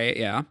 Right,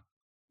 yeah.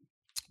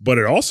 But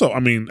it also,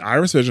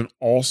 Iris Vision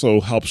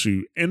also helps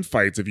you in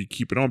fights if you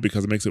keep it on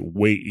because it makes it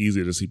way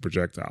easier to see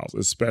projectiles,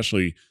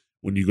 especially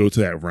when you go to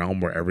that realm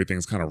where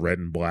everything's kind of red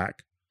and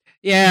black.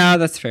 Yeah,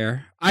 that's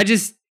fair. I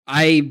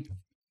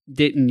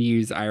didn't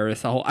use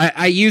Iris.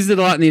 I used it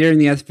a lot during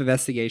the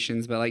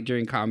investigations, but like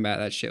during combat,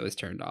 that shit was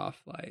turned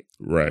off. Like,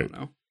 right. I don't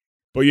know.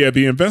 But yeah,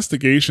 the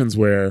investigations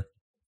where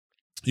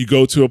you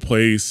go to a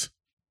place,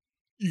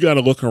 you got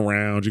to look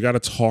around, you got to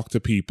talk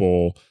to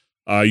people.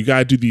 You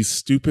gotta do these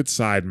stupid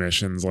side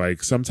missions,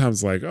 like sometimes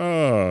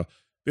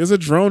there's a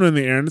drone in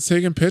the air and it's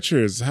taking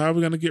pictures. How are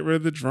we gonna get rid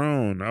of the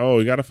drone? Oh,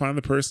 you gotta find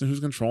the person who's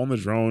controlling the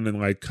drone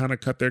and kind of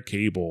cut their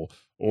cable.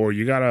 Or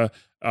you gotta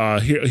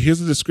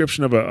here's a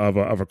description of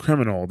a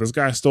criminal. This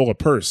guy stole a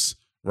purse,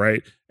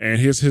 right? And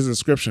here's his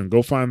description.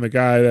 Go find the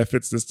guy that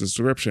fits this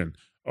description.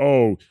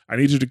 Oh, I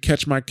need you to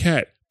catch my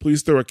cat.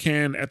 Please throw a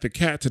can at the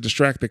cat to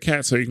distract the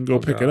cat so you can go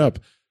pick it up.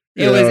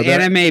 It was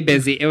anime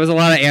busy. It was a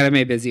lot of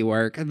anime busy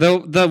work.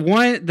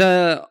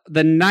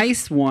 The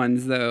nice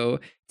ones though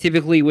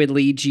typically would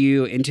lead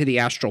you into the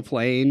astral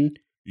plane.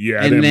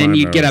 Yeah, and then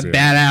you'd get a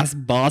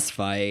badass boss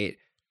fight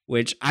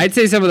which I'd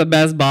say some of the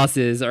best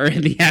bosses are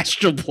in the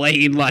Astral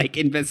Plane, like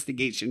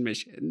investigation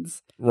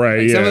missions. Right.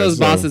 Like, some of those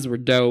bosses were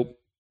dope.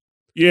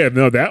 Yeah,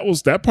 no,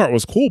 that part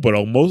was cool, but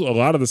a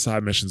lot of the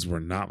side missions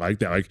were not like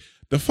that. Like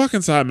the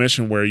fucking side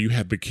mission where you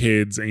had the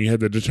kids and you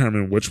had to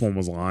determine which one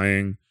was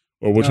lying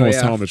or which one was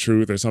telling the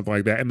truth or something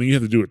like that, and then you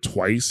had to do it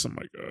twice. I'm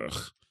like,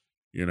 ugh,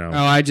 you know.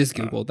 Oh, I just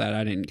Googled that.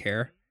 I didn't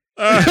care.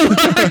 I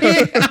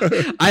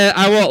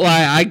won't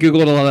lie. I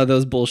Googled a lot of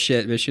those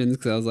bullshit missions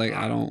because I was like,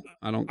 I don't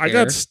care. I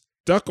got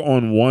stuck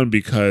on one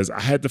because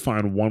I had to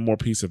find one more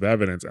piece of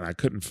evidence and I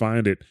couldn't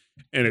find it.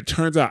 And it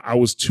turns out I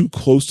was too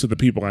close to the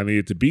people I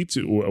needed to be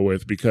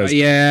with because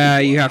you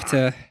have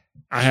to.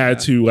 I had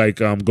to like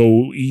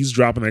go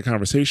eavesdrop in their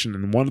conversation,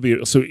 and one of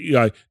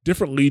the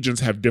different legions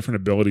have different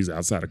abilities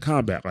outside of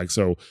combat. Like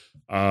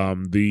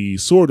the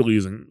sword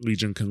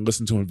legion can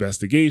listen to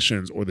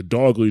investigations, or the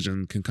dog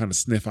legion can kind of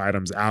sniff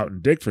items out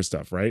and dig for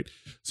stuff, right?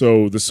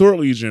 So the sword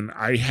legion,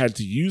 I had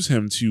to use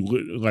him to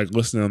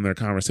listen on their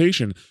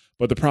conversation,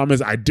 but the problem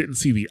is I didn't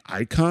see the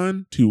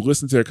icon to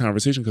listen to their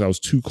conversation because I was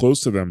too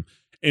close to them,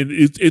 and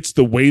it's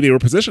the way they were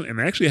positioned,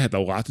 and actually it had a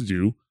lot to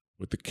do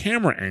with the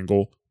camera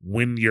angle.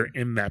 When you're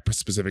in that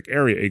specific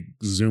area, it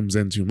zooms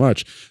in too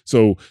much.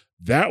 So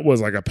that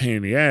was like a pain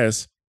in the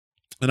ass.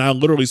 And I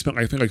literally spent,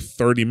 I think, like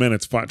 30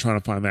 minutes trying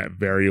to find that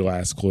very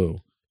last clue.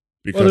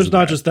 Well, there's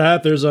not just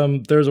that. There's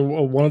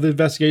one of the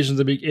investigations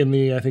in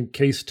the I think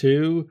case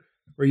 2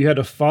 where you had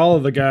to follow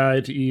the guy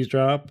to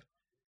eavesdrop,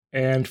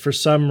 and for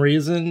some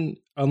reason,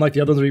 unlike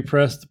the others where you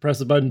press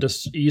the button to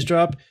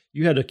eavesdrop,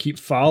 you had to keep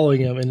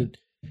following him, and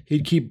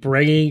he'd keep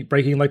breaking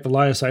like the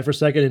line of sight for a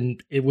second,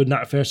 and it would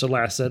not finish the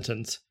last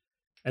sentence.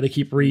 And to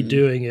keep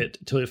redoing it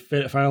until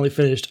it finally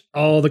finished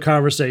all the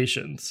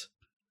conversations.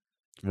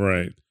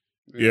 Right.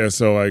 Yeah.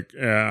 So I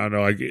don't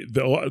know. Like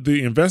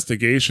the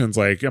investigations,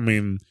 like, I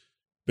mean,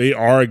 they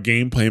are a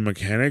gameplay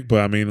mechanic,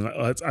 but I mean,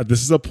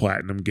 this is a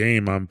platinum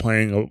game. I'm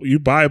playing. You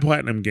buy a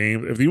platinum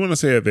game if you want to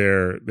say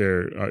that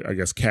they're I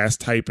guess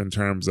cast type in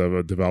terms of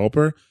a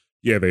developer.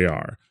 Yeah, they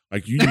are.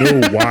 Like, you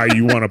know why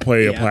you want to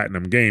play a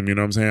platinum game. You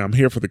know what I'm saying? I'm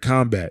here for the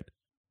combat.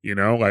 You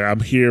know, like I'm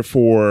here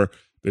for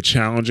the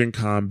challenging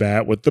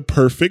combat with the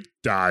perfect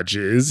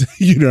dodges,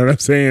 you know what I'm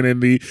saying,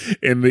 in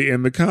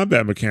the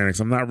combat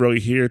mechanics. I'm not really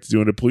here to do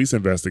a police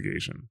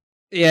investigation.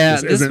 Yeah,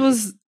 this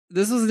was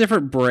a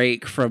different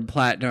break from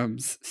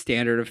Platinum's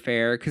standard of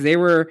fare because they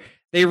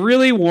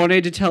really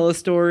wanted to tell a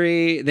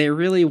story. They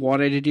really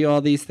wanted to do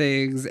all these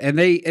things, and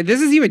this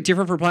is even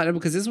different for Platinum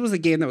because this was a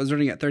game that was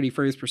running at 30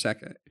 frames per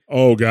second.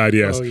 Oh God,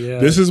 yes. Oh, yeah.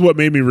 This is what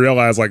made me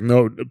realize, like,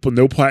 no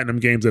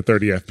Platinum games at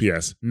 30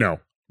 FPS. No.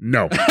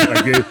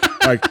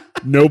 Like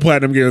no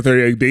Platinum game at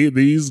 30.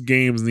 These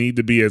games need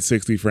to be at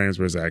 60 frames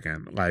per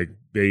second. Like,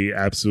 they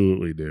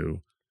absolutely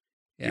do.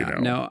 Yeah,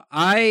 no,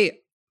 I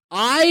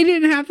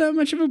didn't have that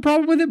much of a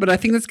problem with it, but I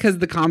think that's because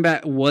the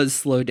combat was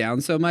slowed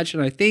down so much,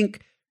 and I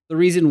think the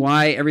reason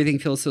why everything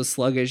feels so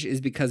sluggish is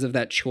because of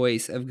that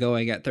choice of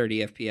going at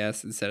 30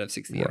 FPS instead of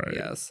 60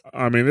 FPS.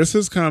 I mean, this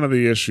is kind of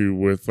the issue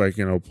with, like,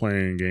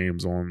 playing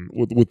games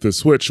with the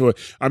Switch.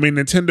 I mean,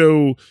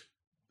 Nintendo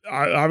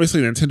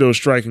is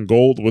striking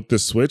gold with the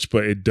Switch,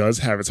 but it does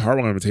have its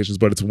hardware limitations,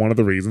 but it's one of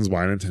the reasons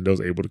why Nintendo is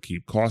able to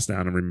keep costs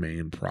down and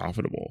remain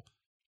profitable.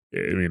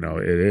 It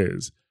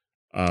is.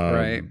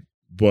 Right.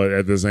 But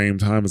at the same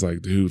time, it's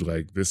like, dude,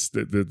 like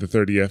the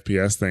 30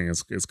 FPS thing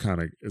is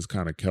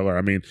kind of killer.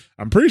 I mean,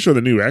 I'm pretty sure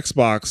the new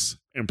Xbox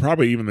and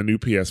probably even the new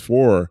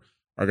PS4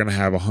 are going to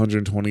have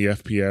 120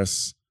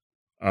 FPS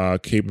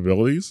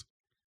capabilities.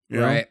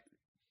 Right. I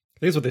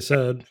think that's what they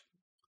said.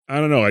 I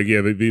don't know. Like,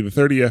 yeah, the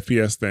 30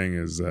 FPS thing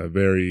is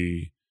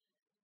it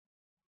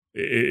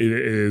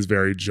is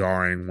very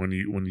jarring when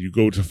you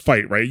go to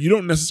fight, right? You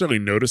don't necessarily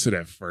notice it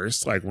at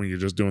first, like when you're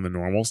just doing the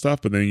normal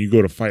stuff, but then you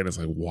go to fight and it's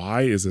like,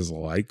 why is this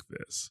like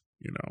this?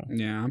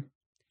 Yeah.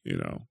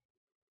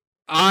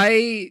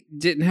 I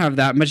didn't have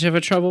that much of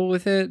a trouble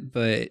with it,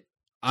 but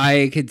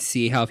I could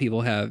see how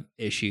people have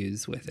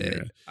issues with it.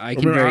 Yeah. I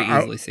can very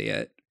easily see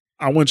it.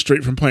 I went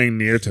straight from playing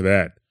Nier to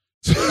that.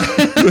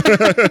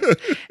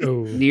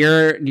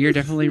 Nier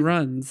definitely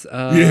runs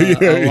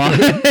a lot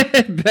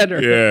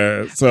better.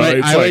 Yeah, so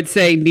but I would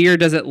say Nier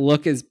doesn't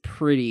look as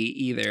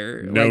pretty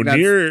either. No,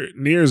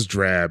 Nier's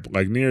drab.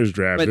 Like, Nier's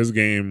drab. This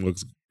game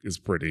is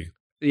pretty.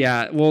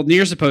 Yeah, well,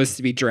 Nier's supposed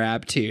to be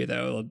drab too,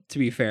 though. To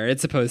be fair,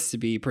 it's supposed to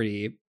be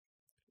pretty.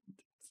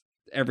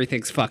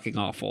 Everything's fucking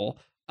awful.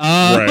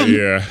 Right?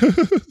 Yeah.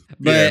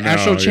 But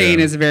Astral Chain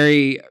is a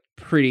very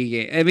pretty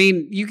game. I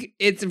mean,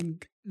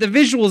 the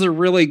visuals are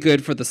really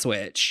good for the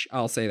Switch.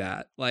 I'll say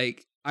that.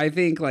 Like, I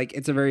think like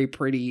it's a very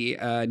pretty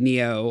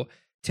Neo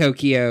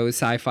Tokyo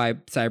sci-fi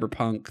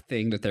cyberpunk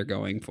thing that they're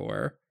going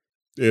for.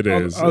 It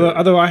is.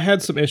 Although I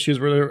had some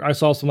issues where I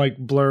saw some like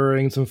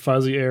blurring, some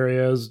fuzzy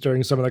areas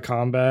during some of the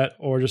combat,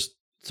 or just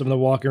some of the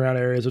walking around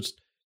areas, which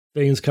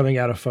things coming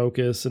out of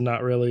focus and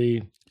not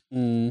really.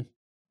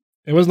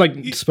 It wasn't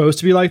like supposed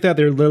to be like that.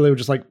 They're literally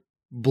just like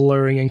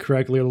blurring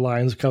incorrectly, the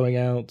lines coming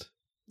out.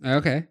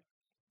 Okay.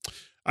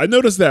 I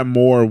noticed that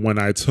more when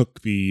I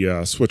took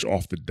the Switch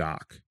off the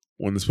dock.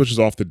 when the Switch is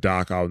off the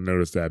dock, I'll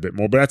notice that a bit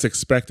more. But that's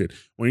expected.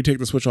 When you take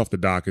the Switch off the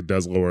dock, it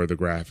does lower the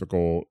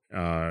graphical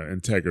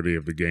integrity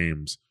of the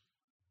games.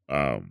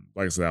 Like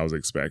I said, that was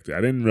expected.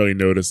 I didn't really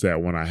notice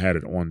that when I had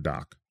it on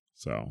dock.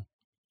 So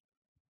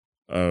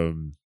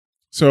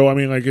I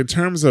mean, like in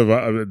terms of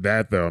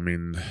that, though, I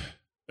mean,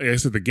 like I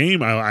said, the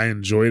game, I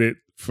enjoyed it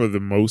for the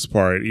most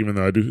part, even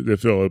though I do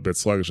feel a little bit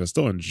sluggish. I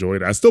still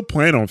enjoyed it. I still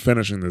plan on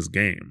finishing this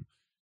game.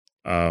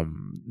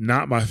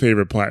 Not my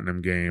favorite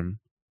platinum game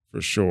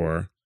for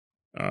sure.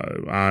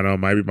 I don't know,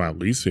 might be my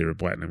least favorite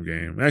platinum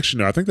game.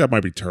 Actually, no, I think that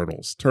might be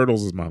Turtles.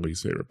 Turtles is my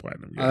least favorite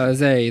platinum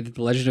game.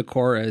 The Legend of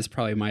Korra is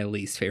probably my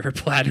least favorite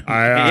platinum game.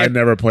 I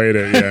never played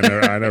it.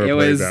 Yeah, I never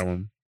played that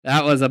one.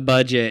 That was a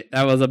budget.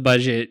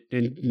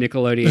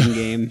 Nickelodeon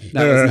game.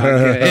 That was not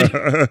good.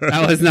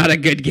 That was not a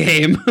good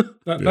game.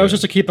 That was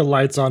just to keep the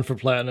lights on for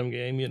platinum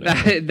game, you know.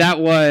 That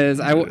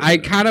was. I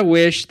kind of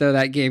wish though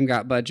that game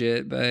got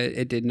budget, but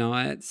it did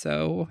not.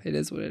 So it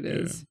is what it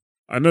is.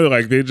 I know,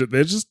 like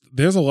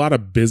there's a lot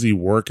of busy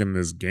work in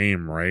this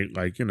game, right?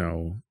 Like, you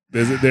know,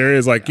 there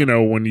is like, you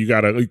know, when you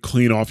gotta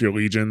clean off your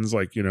legions,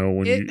 like, you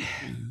know,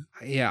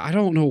 yeah, I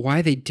don't know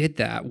why they did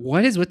that.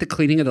 What is with the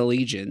cleaning of the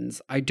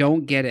legions? I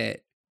don't get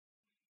it.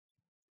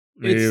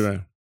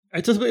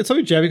 It's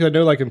something jabby because I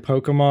know, like in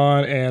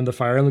Pokemon and the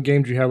Fire Emblem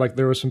games, you have like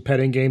there were some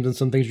petting games and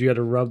some things you had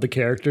to rub the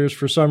characters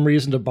for some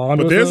reason to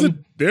bond with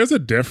them. There's a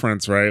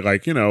difference, right?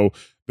 Like, you know,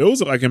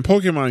 those like in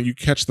Pokemon, you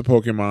catch the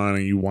Pokemon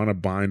and you want to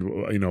bond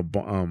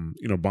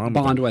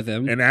with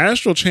them. In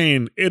Astral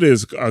Chain, it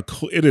is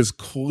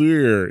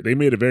clear. They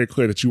made it very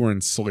clear that you were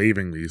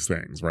enslaving these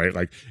things, right?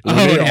 Like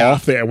when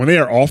they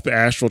are off the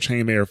Astral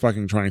Chain, they are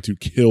fucking trying to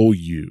kill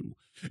you.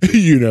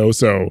 You know,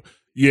 so.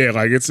 Yeah,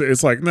 like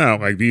it's like no,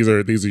 like these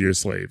are your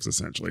slaves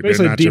essentially.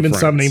 Basically, a demon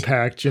summoning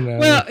pact, you know.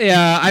 Well,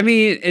 yeah, I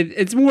mean,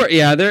 it's more.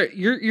 Yeah,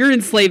 you're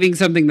enslaving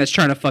something that's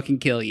trying to fucking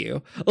kill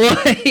you.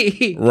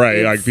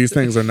 Right, like these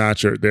things are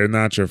they're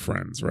not your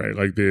friends, right?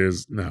 Like they're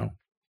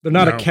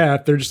not a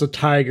cat. They're just a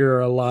tiger or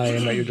a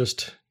lion that you're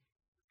just.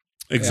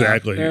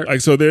 Exactly.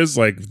 Like so, there's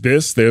like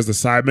this. There's the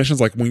side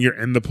missions, like when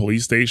you're in the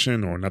police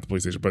station, or not the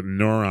police station, but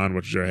Neuron,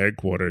 which is your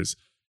headquarters.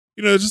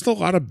 You know, just a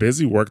lot of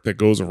busy work that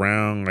goes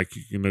around. Like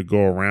you can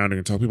go around and you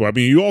can tell people. I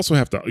mean, you also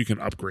you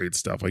can upgrade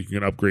stuff. Like you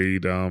can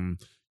upgrade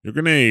your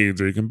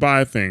grenades, or you can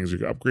buy things. You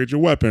can upgrade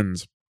your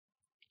weapons.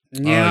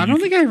 Yeah, I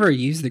don't think I ever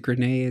used the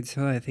grenades.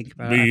 So I think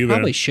about it, I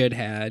probably should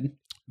had.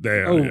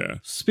 Yeah.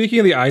 Speaking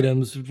of the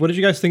items, what did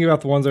you guys think about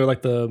the ones that are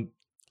like the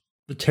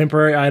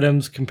temporary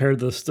items compared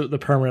to the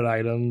permanent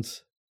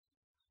items?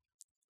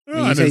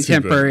 When you say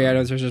temporary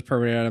items versus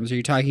permanent items, are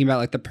you talking about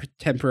like the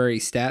temporary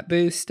stat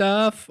boost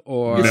stuff,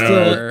 or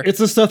it's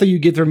the stuff that you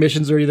get through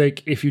missions, or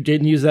like if you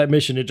didn't use that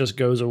mission, it just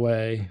goes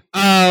away?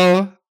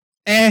 Oh,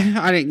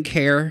 I didn't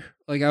care.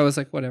 Like I was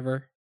like,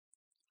 whatever.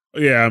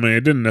 Yeah, I mean,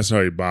 it didn't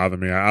necessarily bother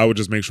me. I would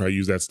just make sure I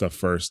use that stuff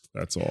first.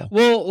 That's all.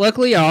 Well,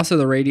 luckily, also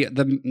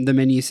the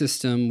menu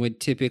system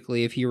would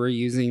typically, if you were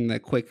using the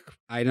quick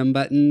item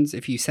buttons,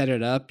 if you set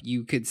it up,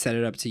 you could set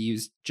it up to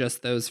use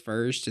just those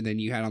first, and then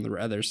you had on the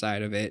other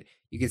side of it,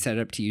 you could set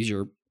it up to use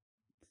your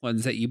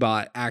ones that you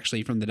bought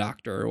actually from the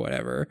doctor or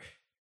whatever.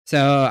 So,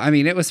 I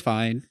mean, it was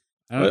fine.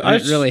 I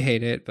didn't really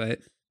hate it, but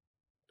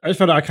I just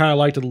found I kind of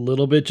liked it a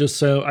little bit, just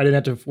so I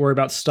didn't have to worry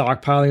about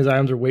stockpiling these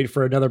items or wait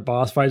for another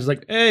boss fight. It's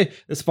like, hey,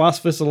 this boss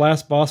fight's the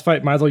last boss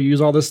fight. Might as well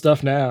use all this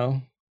stuff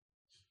now.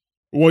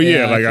 Well,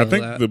 yeah, like I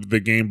think the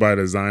game by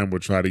design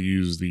would try to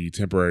use the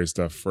temporary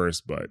stuff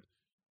first, but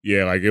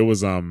yeah, like it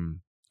was I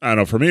don't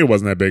know. For me, it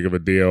wasn't that big of a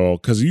deal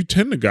because you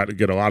tend to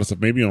get a lot of stuff.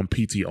 Maybe on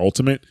PT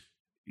Ultimate,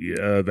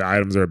 yeah, the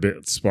items are a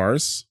bit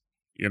sparse,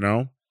 you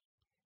know.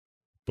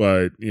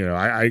 But, you know,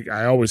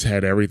 I always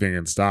had everything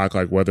in stock,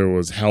 like whether it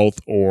was health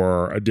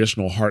or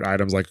additional heart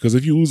items. Like, because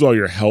if you lose all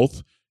your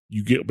health,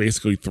 you get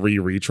basically 3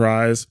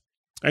 retries.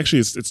 Actually,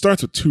 it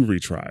starts with 2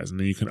 retries, and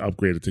then you can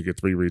upgrade it to get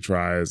 3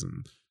 retries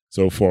and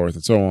so forth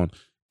and so on.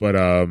 But,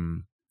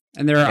 and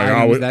there are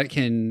items that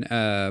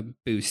can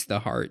boost the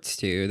hearts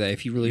too, that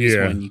if you lose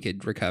one, you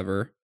could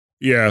recover.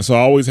 Yeah, so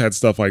I always had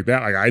stuff like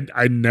that. Like,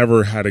 I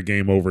never had a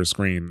game over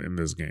screen in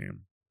this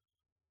game,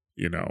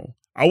 you know.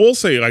 I will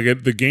say,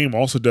 like, the game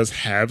also does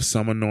have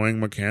some annoying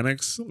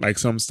mechanics, like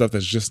some stuff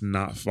that's just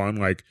not fun.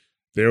 Like,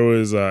 there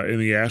was, in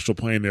the astral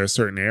plane, there are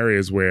certain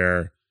areas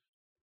where,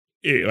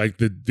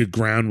 the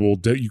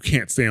ground you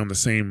can't stay on the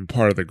same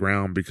part of the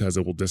ground because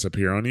it will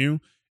disappear on you.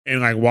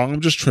 And, like, while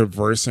I'm just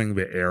traversing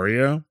the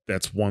area,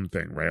 that's one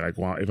thing, right? Like,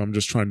 if I'm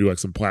just trying to do, like,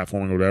 some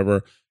platforming or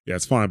whatever, yeah,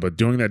 it's fine. But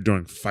doing that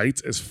during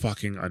fights is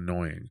fucking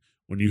annoying.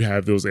 When you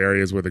have those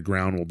areas where the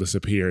ground will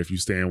disappear if you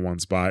stay in one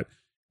spot.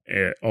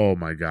 Oh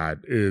my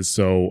god, it is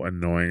so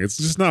annoying. It's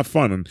just not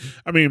fun. And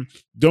I mean,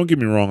 don't get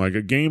me wrong, like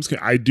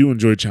I do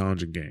enjoy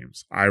challenging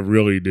games, I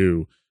really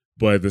do,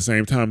 but at the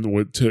same time,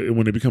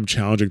 when they become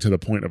challenging to the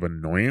point of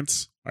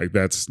annoyance, like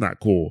that's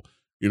not cool.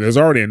 You know, there's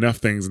already enough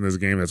things in this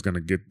game that's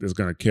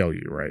gonna kill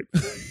you, right?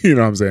 You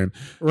know what I'm saying?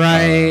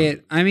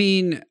 Right. I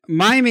mean,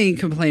 my main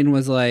complaint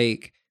was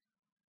like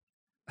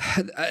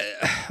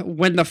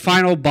when the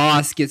final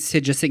boss gets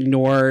to just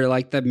ignore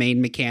like the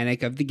main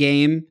mechanic of the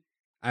game.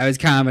 I was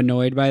kind of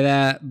annoyed by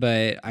that,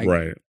 but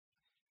I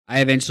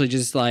eventually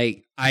just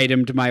like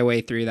itemed my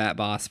way through that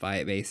boss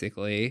fight.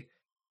 Basically,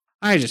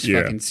 I just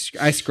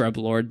I scrub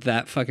lord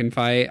that fucking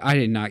fight. I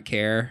did not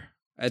care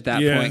at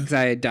that point because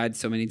I had died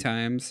so many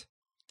times.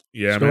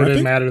 Yeah, so it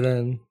didn't matter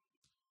then.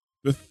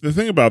 The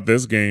thing about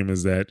this game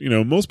is that, you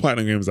know, most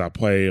Platinum games I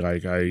play,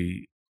 like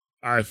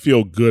I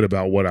feel good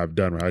about what I've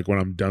done. Right? Like when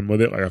I'm done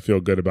with it, like I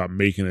feel good about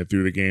making it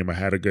through the game. I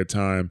had a good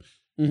time.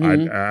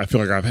 I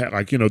feel like I've had,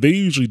 like, you know, they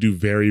usually do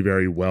very,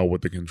 very well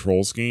with the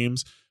control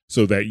schemes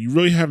so that you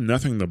really have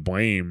nothing to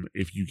blame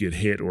if you get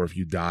hit or if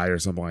you die or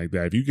something like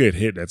that. If you get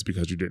hit, that's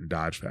because you didn't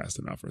dodge fast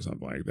enough or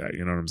something like that.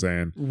 You know what I'm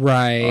saying?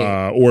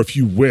 Right. Or if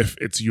you whiff,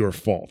 it's your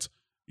fault,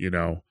 you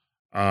know?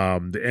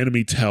 The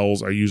enemy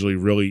tells are usually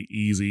really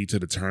easy to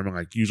determine.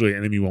 Like usually an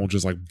enemy won't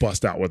just like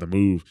bust out with a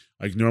move.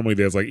 Like normally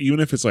there's like, even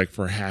if it's like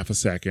for half a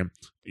second,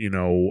 you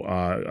know,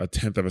 a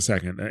tenth of a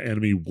second, an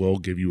enemy will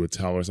give you a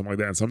tell or something like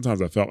that. And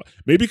sometimes I felt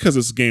maybe because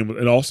this game,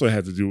 it also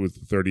had to do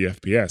with 30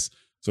 FPS.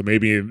 So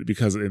maybe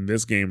because in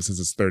this game, since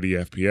it's 30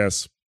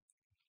 FPS,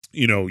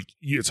 you know,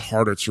 it's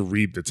harder to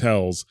read the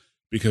tells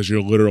because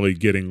you're literally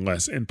getting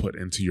less input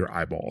into your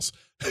eyeballs.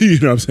 You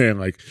know what I'm saying?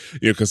 Like,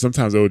 you know, because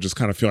sometimes it would just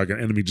kind of feel like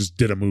an enemy just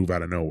did a move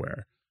out of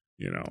nowhere,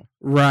 you know?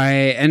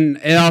 Right. And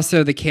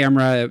also the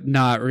camera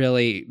not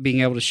really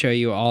being able to show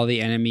you all the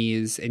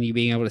enemies and you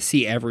being able to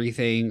see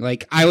everything.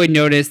 Like, I would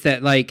notice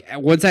that, like,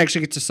 once I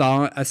actually get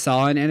to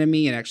saw an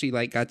enemy and actually,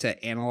 like, got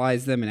to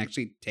analyze them and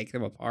actually take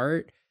them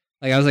apart,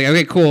 like, I was like,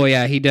 okay, cool,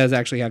 yeah, he does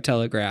actually have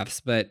telegraphs,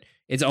 but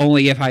it's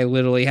only if I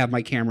literally have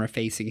my camera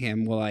facing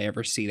him will I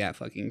ever see that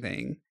fucking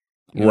thing.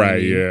 You know right, what I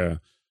mean? yeah.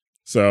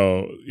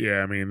 So yeah,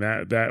 I mean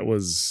that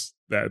was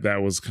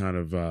kind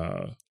of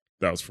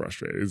that was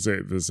frustrating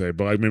to say,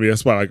 but like maybe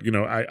that's why, like, you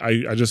know,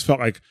 I just felt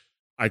like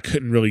I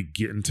couldn't really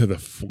get into the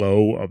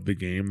flow of the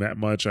game that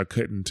much. I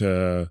couldn't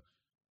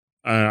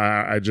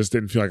I just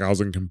didn't feel like I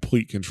was in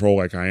complete control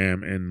like I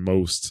am in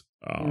most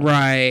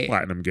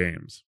Platinum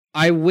games.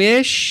 I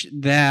wish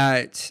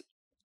that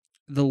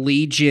the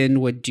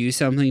Legion would do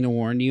something to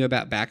warn you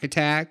about back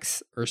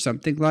attacks or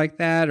something like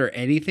that, or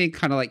anything,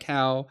 kind of like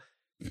how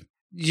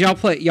y'all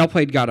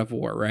played God of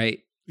War, right?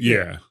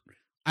 Yeah.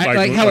 I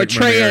like how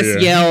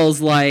Atreus yells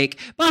like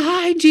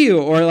behind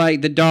you, or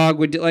like the dog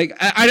would do, like,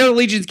 I know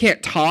Legions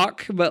can't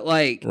talk, but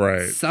like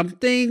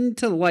something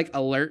to like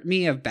alert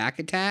me of back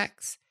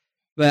attacks.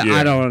 But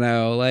I don't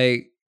know.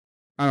 Like,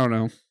 I don't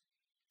know.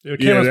 The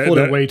cameras pulled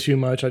it way too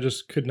much. I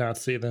just could not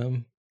see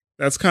them.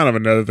 That's kind of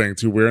another thing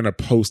too. We're in a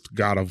post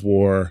God of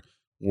War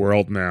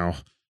world now.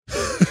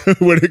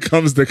 When it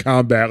comes to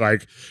combat,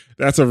 like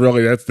that's a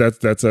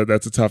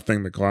tough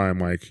thing to climb,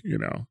 like, you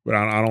know. But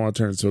I don't want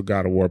to turn into a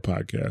God of War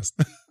podcast.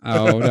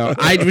 Oh no,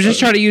 I was just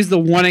trying to use the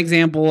one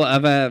example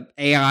of a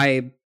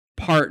AI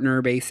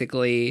partner,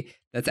 basically,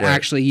 that's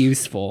actually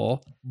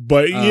useful.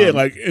 But yeah,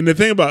 like, and the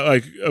thing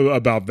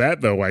about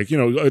that though, like, you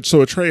know,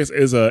 so Atreus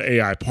is a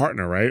AI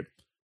partner, right?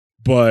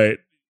 But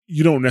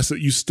you don't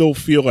necessarily, you still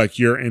feel like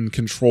you're in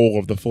control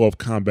of the flow of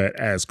combat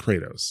as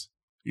Kratos,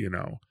 you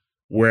know.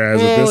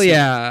 Whereas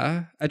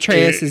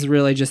Atreus is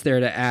really just there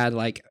to add,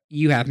 like,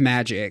 you have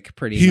magic,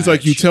 pretty much. He's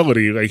like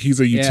utility, like he's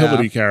a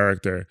utility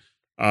character.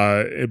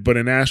 But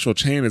in Astral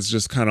Chain, it's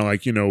just kind of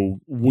like, you know,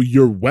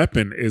 your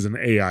weapon is an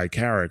AI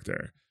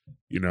character,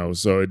 you know,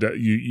 so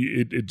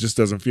it just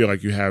doesn't feel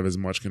like you have as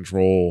much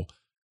control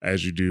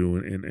as you do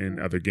in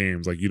other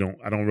games. Like,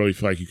 I don't really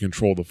feel like you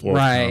control the flow of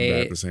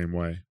combat the same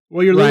way.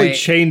 Well, you're literally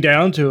chained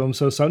down to him,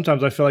 so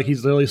sometimes I feel like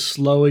he's literally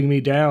slowing me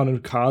down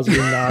and causing me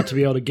not to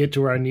be able to get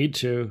to where I need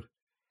to.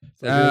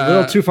 Like, a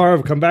little too far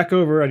over. Come back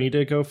over. I need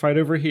to go fight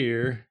over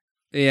here.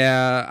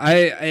 Yeah,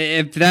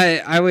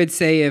 I would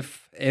say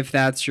if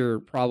that's your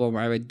problem,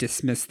 I would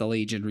dismiss the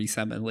Legion,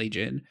 resummon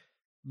Legion,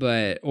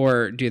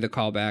 or do the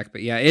callback.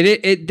 But yeah,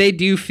 they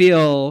do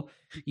feel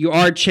you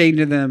are chained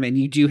to them, and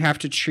you do have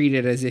to treat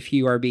it as if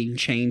you are being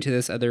chained to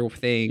this other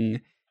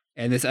thing,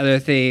 and this other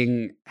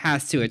thing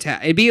has to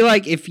attack. It'd be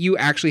like if you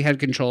actually had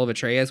control of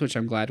Atreus, which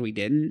I'm glad we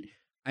didn't.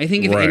 I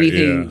think if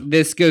anything,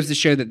 this goes to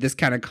show that this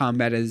kind of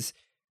combat is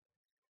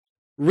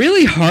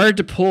really hard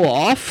to pull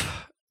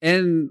off,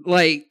 and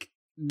like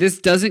this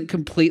doesn't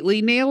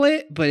completely nail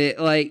it, but it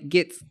like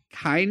gets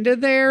kind of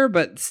there,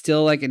 but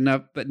still like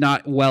enough, but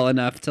not well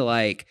enough to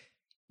like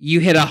you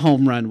hit a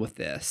home run with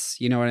this.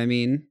 You know what I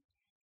mean?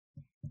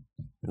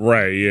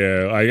 Right.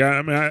 Yeah. Like,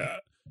 I mean,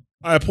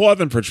 I applaud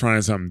them for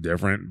trying something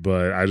different,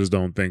 but I just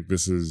don't think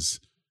this is.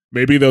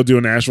 Maybe they'll do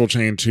an Astral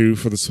Chain 2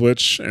 for the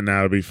Switch, and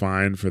that'll be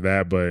fine for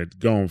that. But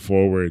going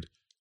forward,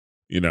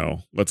 you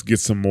know, let's get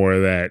some more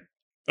of that.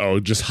 Oh,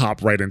 just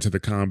hop right into the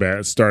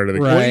combat. Start of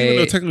the game. Well, even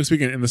though technically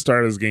speaking, in the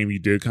start of this game, you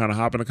did kind of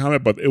hop into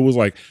combat, but it was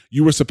like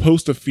you were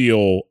supposed to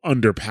feel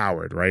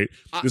underpowered, right?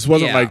 This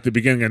wasn't like the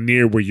beginning of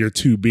Nier where you're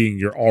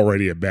you're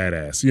already a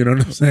badass. You know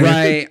what I'm saying?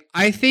 Right.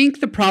 I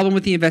think the problem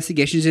with the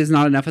investigations is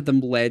not enough of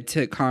them led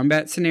to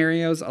combat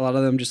scenarios. A lot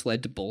of them just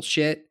led to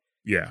bullshit.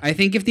 Yeah. I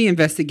think if the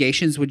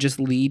investigations would just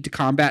lead to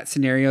combat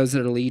scenarios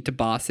that lead to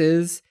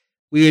bosses,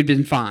 we would have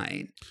been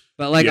fine.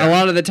 But like a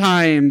lot of the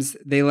times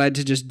they led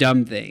to just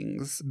dumb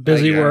things.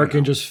 Busy work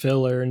and just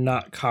filler and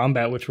not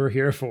combat, which we're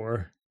here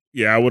for.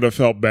 Yeah, I would have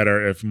felt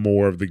better if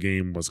more of the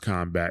game was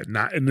combat.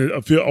 Not, and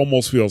it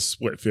almost feels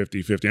split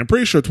 50-50. I'm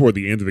pretty sure toward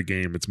the end of the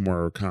game, it's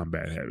more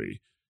combat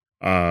heavy.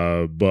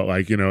 But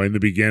like, in the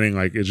beginning,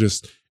 like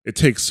it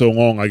takes so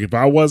long. Like if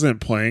I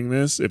wasn't playing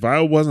this, if I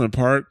wasn't a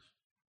part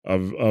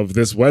of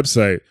this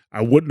website,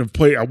 I wouldn't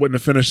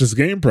have finished this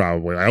game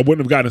probably. I wouldn't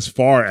have gotten as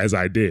far as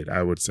I did,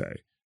 I would say.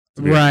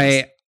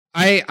 Right.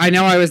 I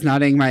know I was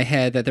nodding my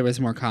head that there was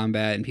more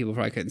combat and people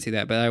probably couldn't see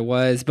that, but I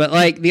was. But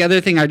like the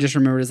other thing I just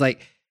remembered is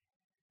like,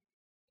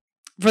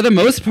 for the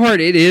most part,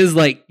 it is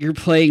like you're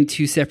playing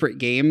two separate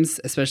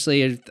games,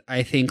 especially if,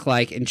 I think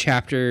like in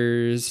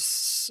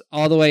chapters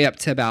all the way up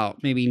to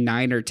about maybe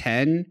 9 or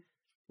 10.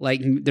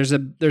 Like there's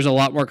a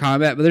lot more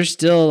combat, but there's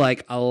still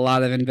like a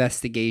lot of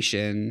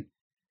investigation.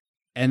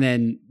 And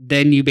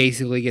then you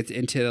basically get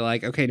into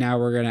like, okay, now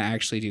we're going to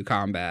actually do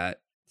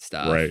combat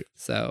stuff. Right.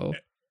 So,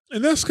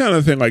 and that's kind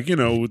of the thing, like,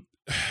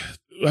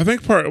 I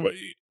think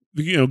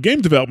game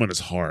development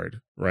is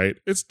hard, right?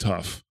 It's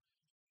tough.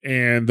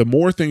 And the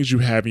more things you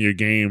have in your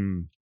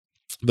game,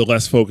 the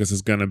less focus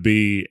is going to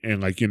be.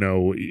 And like,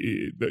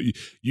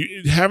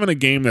 having a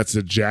game that's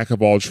a jack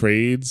of all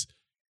trades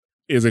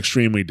is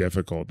extremely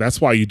difficult. That's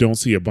why you don't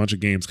see a bunch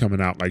of games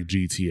coming out like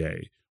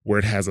GTA, where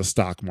it has a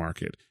stock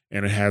market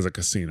and it has a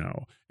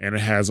casino and it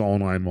has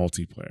online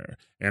multiplayer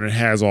and it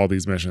has all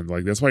these missions.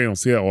 Like that's why you don't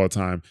see it all the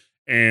time.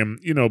 And,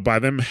 by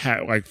them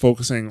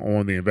focusing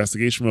on the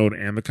investigation mode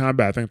and the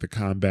combat, I think the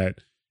combat,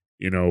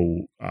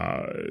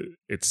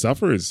 it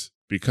suffers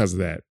because of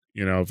that.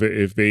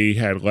 If they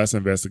had less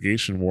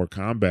investigation, more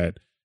combat,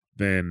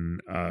 then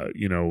that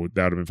would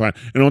have been fine.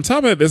 And on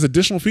top of that, there's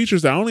additional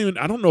features that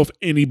I don't know if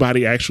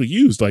anybody actually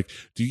used. Like,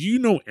 do you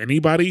know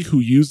anybody who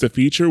used a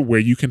feature where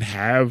you can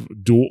have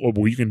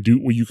where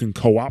you can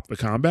co-op the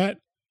combat?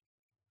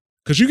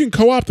 Because you can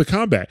co-op the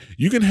combat.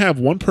 You can have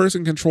one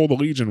person control the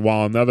Legion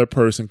while another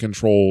person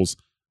controls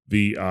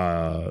the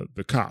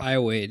cop. I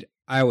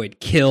would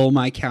kill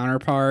my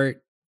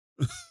counterpart.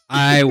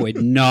 I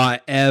would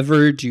not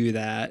ever do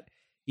that.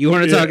 You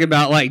want to talk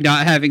about like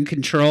not having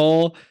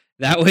control?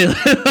 That would,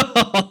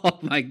 oh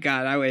my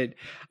God,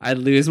 I'd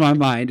lose my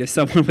mind if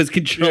someone was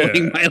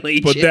controlling my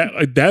Legion.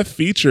 But that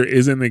feature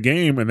is in the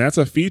game, and that's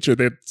a feature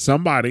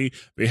that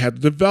they had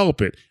to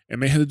develop it,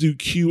 and they had to do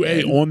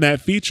QA on that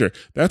feature.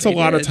 That's a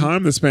lot of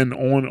time to spend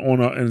on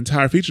an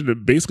entire feature to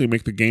basically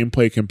make the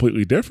gameplay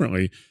completely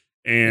differently.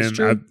 And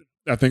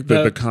I think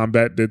that the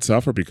combat did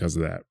suffer because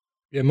of that.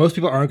 Yeah, most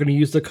people aren't going to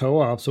use the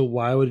co-op, so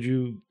why would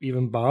you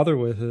even bother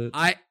with it?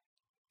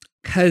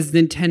 Because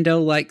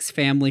Nintendo likes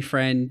family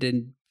friend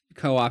and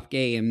co-op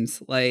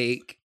games.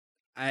 Like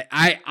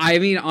I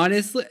mean,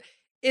 honestly,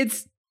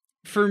 it's,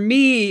 for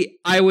me,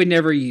 I would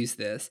never use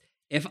this.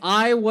 If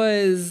I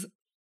was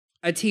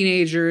a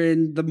teenager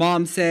and the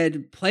mom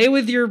said play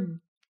with your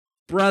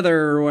brother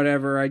or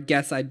whatever, I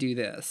guess I'd do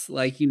this.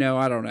 Like,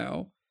 I don't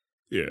know.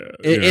 Yeah,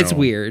 it's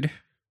weird.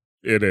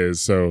 It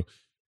is. So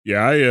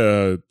yeah,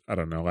 I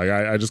don't know. Like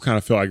I just kind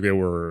of feel like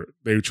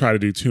they try to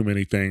do too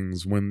many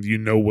things when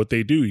what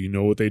they do. You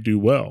know what they do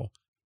well.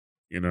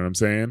 You know what I'm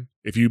saying?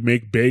 If you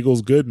make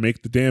bagels good,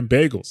 make the damn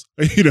bagels.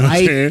 You know what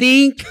I'm saying? I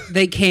think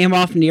they came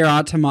off Nier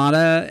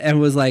Automata and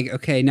was like,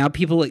 okay, now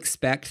people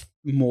expect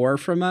more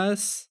from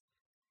us.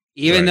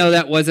 Even though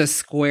that was a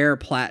Square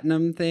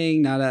Platinum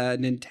thing, not a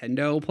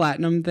Nintendo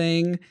Platinum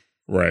thing.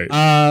 Right.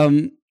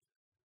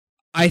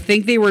 I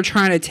think they were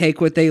trying to take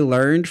what they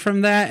learned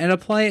from that and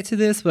apply it to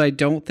this, but I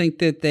don't think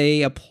that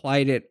they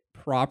applied it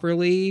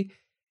properly.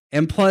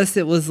 And plus,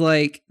 it was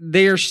like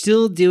they're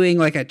still doing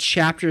like a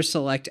chapter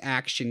select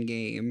action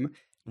game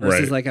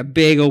versus like a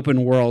big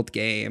open world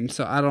game.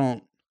 So I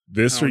don't.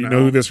 You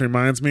know who this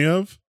reminds me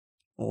of?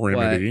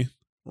 Remedy.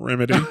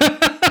 Remedy.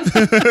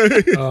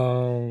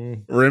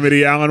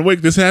 Remedy Alan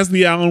Wake. This has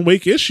the Alan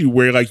Wake issue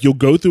where like you'll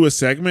go through a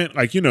segment,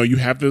 like you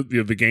have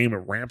the game,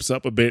 it ramps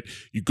up a bit.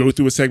 You go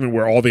through a segment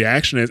where all the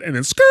action is, and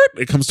then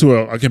it comes to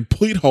a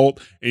complete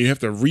halt, and you have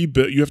to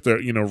rebuild. You have to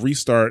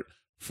restart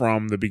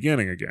from the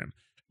beginning again.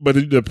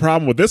 But the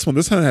problem with this one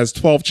has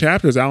 12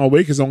 chapters. Alan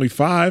Wake is only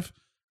 5.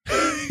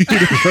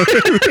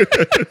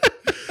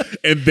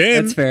 And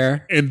then that's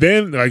fair. And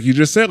then, like you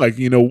just said, like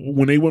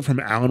when they went from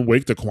Alan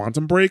Wake to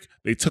Quantum Break,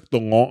 they took the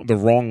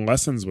wrong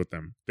lessons with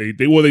them. They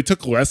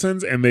took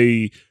lessons and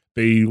they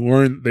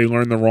learned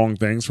the wrong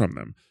things from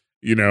them.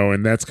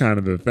 And that's kind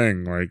of the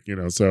thing. Like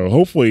so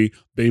hopefully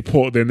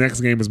their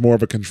next game is more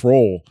of a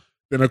Control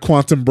than a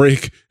Quantum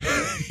Break.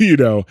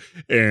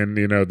 And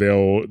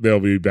they'll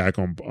be back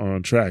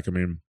on track. I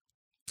mean,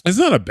 it's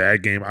not a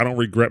bad game. I don't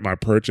regret my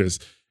purchase.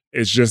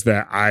 It's just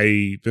that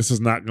this is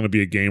not going to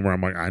be a game where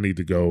I'm like, I need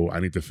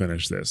to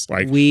finish this.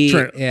 Like we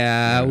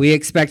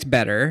expect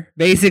better.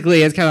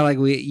 Basically, it's kind of like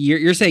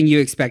you're saying you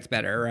expect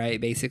better, right?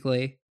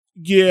 Basically.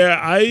 Yeah,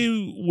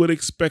 I would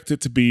expect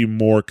it to be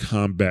more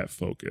combat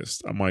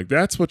focused. I'm like,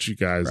 that's what you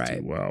guys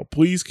do well.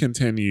 Please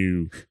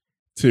continue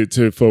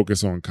to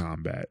focus on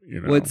combat.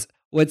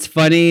 What's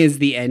funny is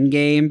the end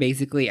game,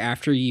 basically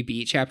after you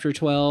beat chapter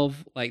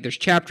 12, like there's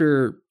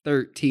chapter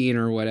 13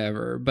 or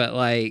whatever, but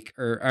like,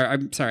 or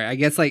I'm sorry, I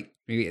guess like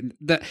maybe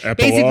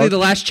basically the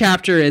last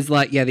chapter is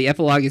like, yeah, the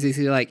epilogue is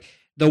basically like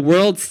the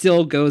world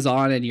still goes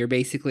on and you're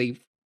basically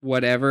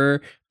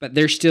whatever, but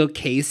there's still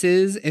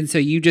cases. And so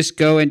you just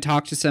go and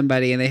talk to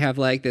somebody and they have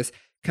like this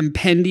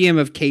compendium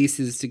of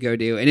cases to go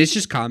do. And it's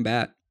just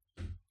combat.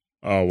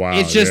 Oh, wow.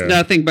 It's just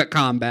nothing but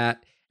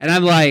combat. And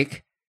I'm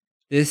like,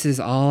 this is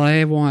all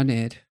I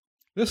wanted.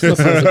 This is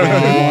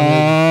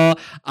all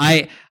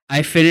I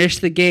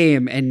finished the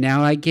game and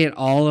now I get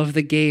all of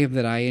the game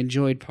that I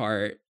enjoyed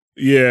part.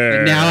 Yeah.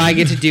 But now I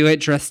get to do it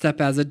dressed up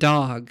as a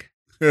dog.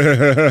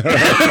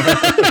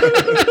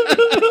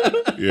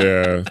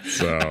 Yeah.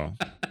 So,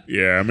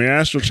 yeah. I mean,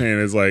 Astral Chain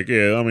is like,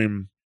 yeah, I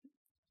mean,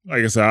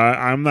 like I said,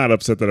 I'm not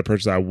upset that I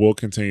purchased it. I will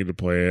continue to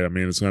play it. I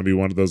mean, it's going to be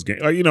one of those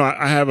games. You know,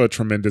 I have a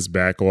tremendous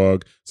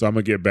backlog, so I'm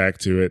going to get back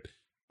to it.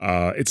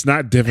 It's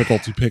not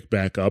difficult to pick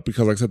back up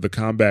because, like I said, the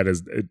combat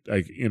is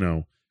like, you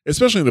know,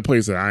 especially in the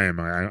place that I am,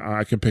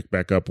 I can pick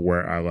back up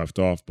where I left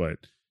off. But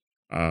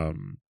yeah,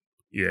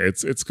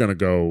 it's gonna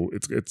go.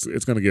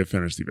 It's gonna get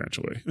finished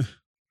eventually.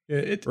 Yeah,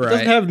 it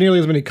doesn't have nearly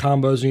as many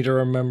combos you need to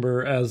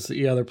remember as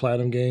the other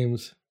Platinum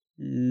games.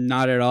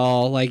 Not at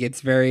all. Like it's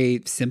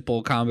very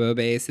simple combo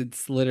based.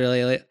 It's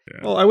literally like.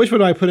 Yeah. Well, I wish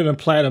when I put it in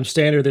Platinum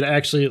Standard, they'd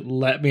actually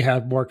let me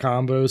have more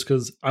combos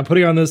because I'm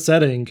putting on this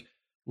setting.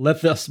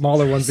 Let the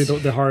smaller ones be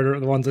the harder,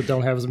 the ones that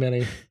don't have as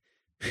many.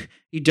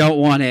 You don't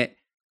want it.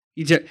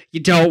 You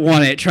don't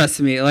want it.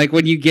 Trust me. Like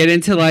when you get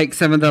into like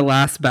some of the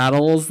last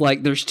battles,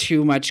 like there's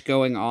too much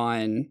going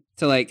on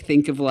to like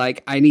think of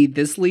like, I need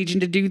this legion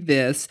to do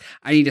this.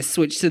 I need to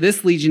switch to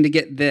this legion to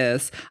get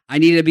this. I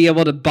need to be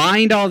able to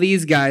bind all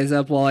these guys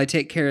up while I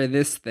take care of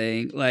this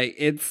thing. Like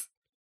it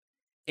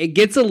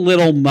gets a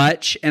little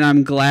much, and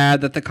I'm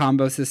glad that the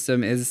combo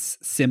system is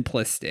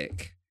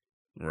simplistic.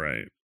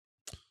 Right.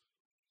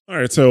 All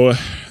right, so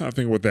I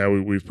think with that,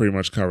 we've pretty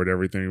much covered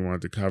everything we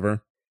wanted to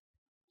cover.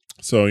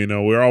 So, you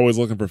know, we're always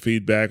looking for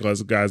feedback. Let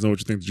us guys know what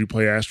you think. Did you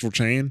play Astral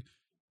Chain?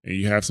 And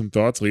you have some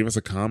thoughts, leave us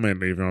a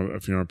comment.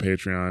 If you're on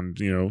Patreon,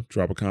 you know,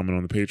 drop a comment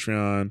on the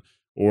Patreon.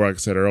 Or like I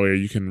said earlier,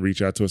 you can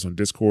reach out to us on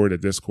Discord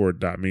at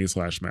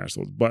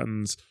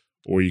discord.me/mashthosebuttons.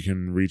 Or you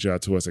can reach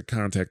out to us at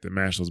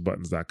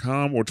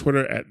contact@mashthosebuttons.com or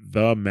Twitter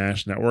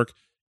 @TheMashNetwork.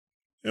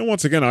 And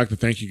once again, I'd like to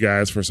thank you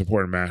guys for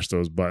supporting Mash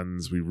Those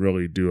Buttons. We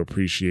really do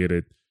appreciate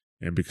it.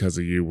 And because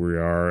of you, we're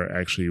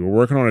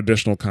working on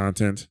additional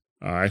content.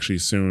 Actually,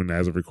 soon,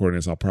 as of recording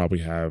this, I'll probably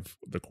have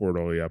the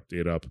quarterly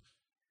update up.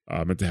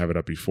 I meant to have it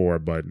up before,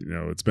 but you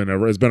know, it's been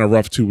a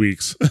rough 2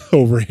 weeks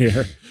over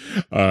here.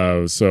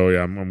 So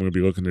yeah, I'm going to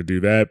be looking to do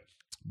that.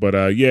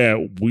 But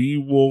yeah,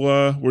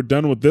 we're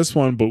done with this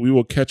one, but we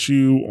will catch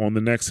you on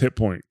the next hit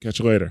point. Catch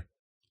you later.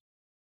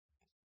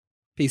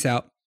 Peace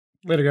out.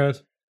 Later,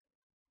 guys.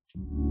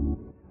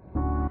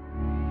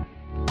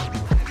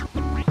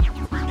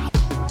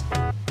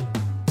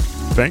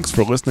 Thanks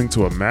for listening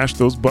to a Mash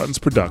Those Buttons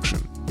production.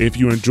 If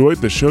you enjoyed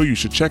the show, you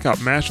should check out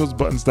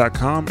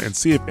mashthosebuttons.com and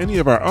see if any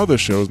of our other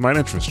shows might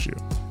interest you.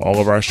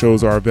 All of our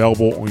shows are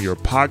available on your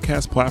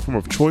podcast platform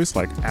of choice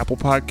like Apple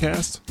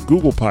Podcasts,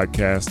 Google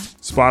Podcasts,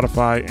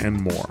 Spotify,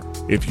 and more.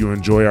 If you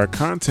enjoy our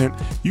content,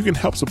 you can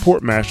help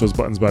support Mash Those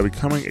Buttons by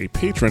becoming a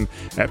patron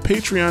at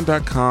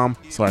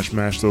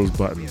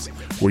patreon.com/mashthosebuttons,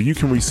 where you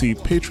can receive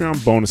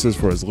Patreon bonuses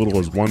for as little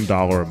as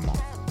 $1 a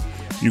month.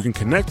 You can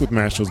connect with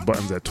Mash Those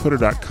Buttons at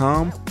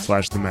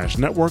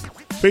twitter.com/themashnetwork,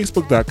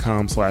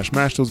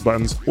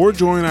 facebook.com/mashthosebuttons, or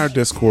join our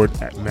Discord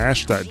at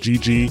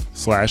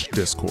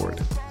mash.gg/discord.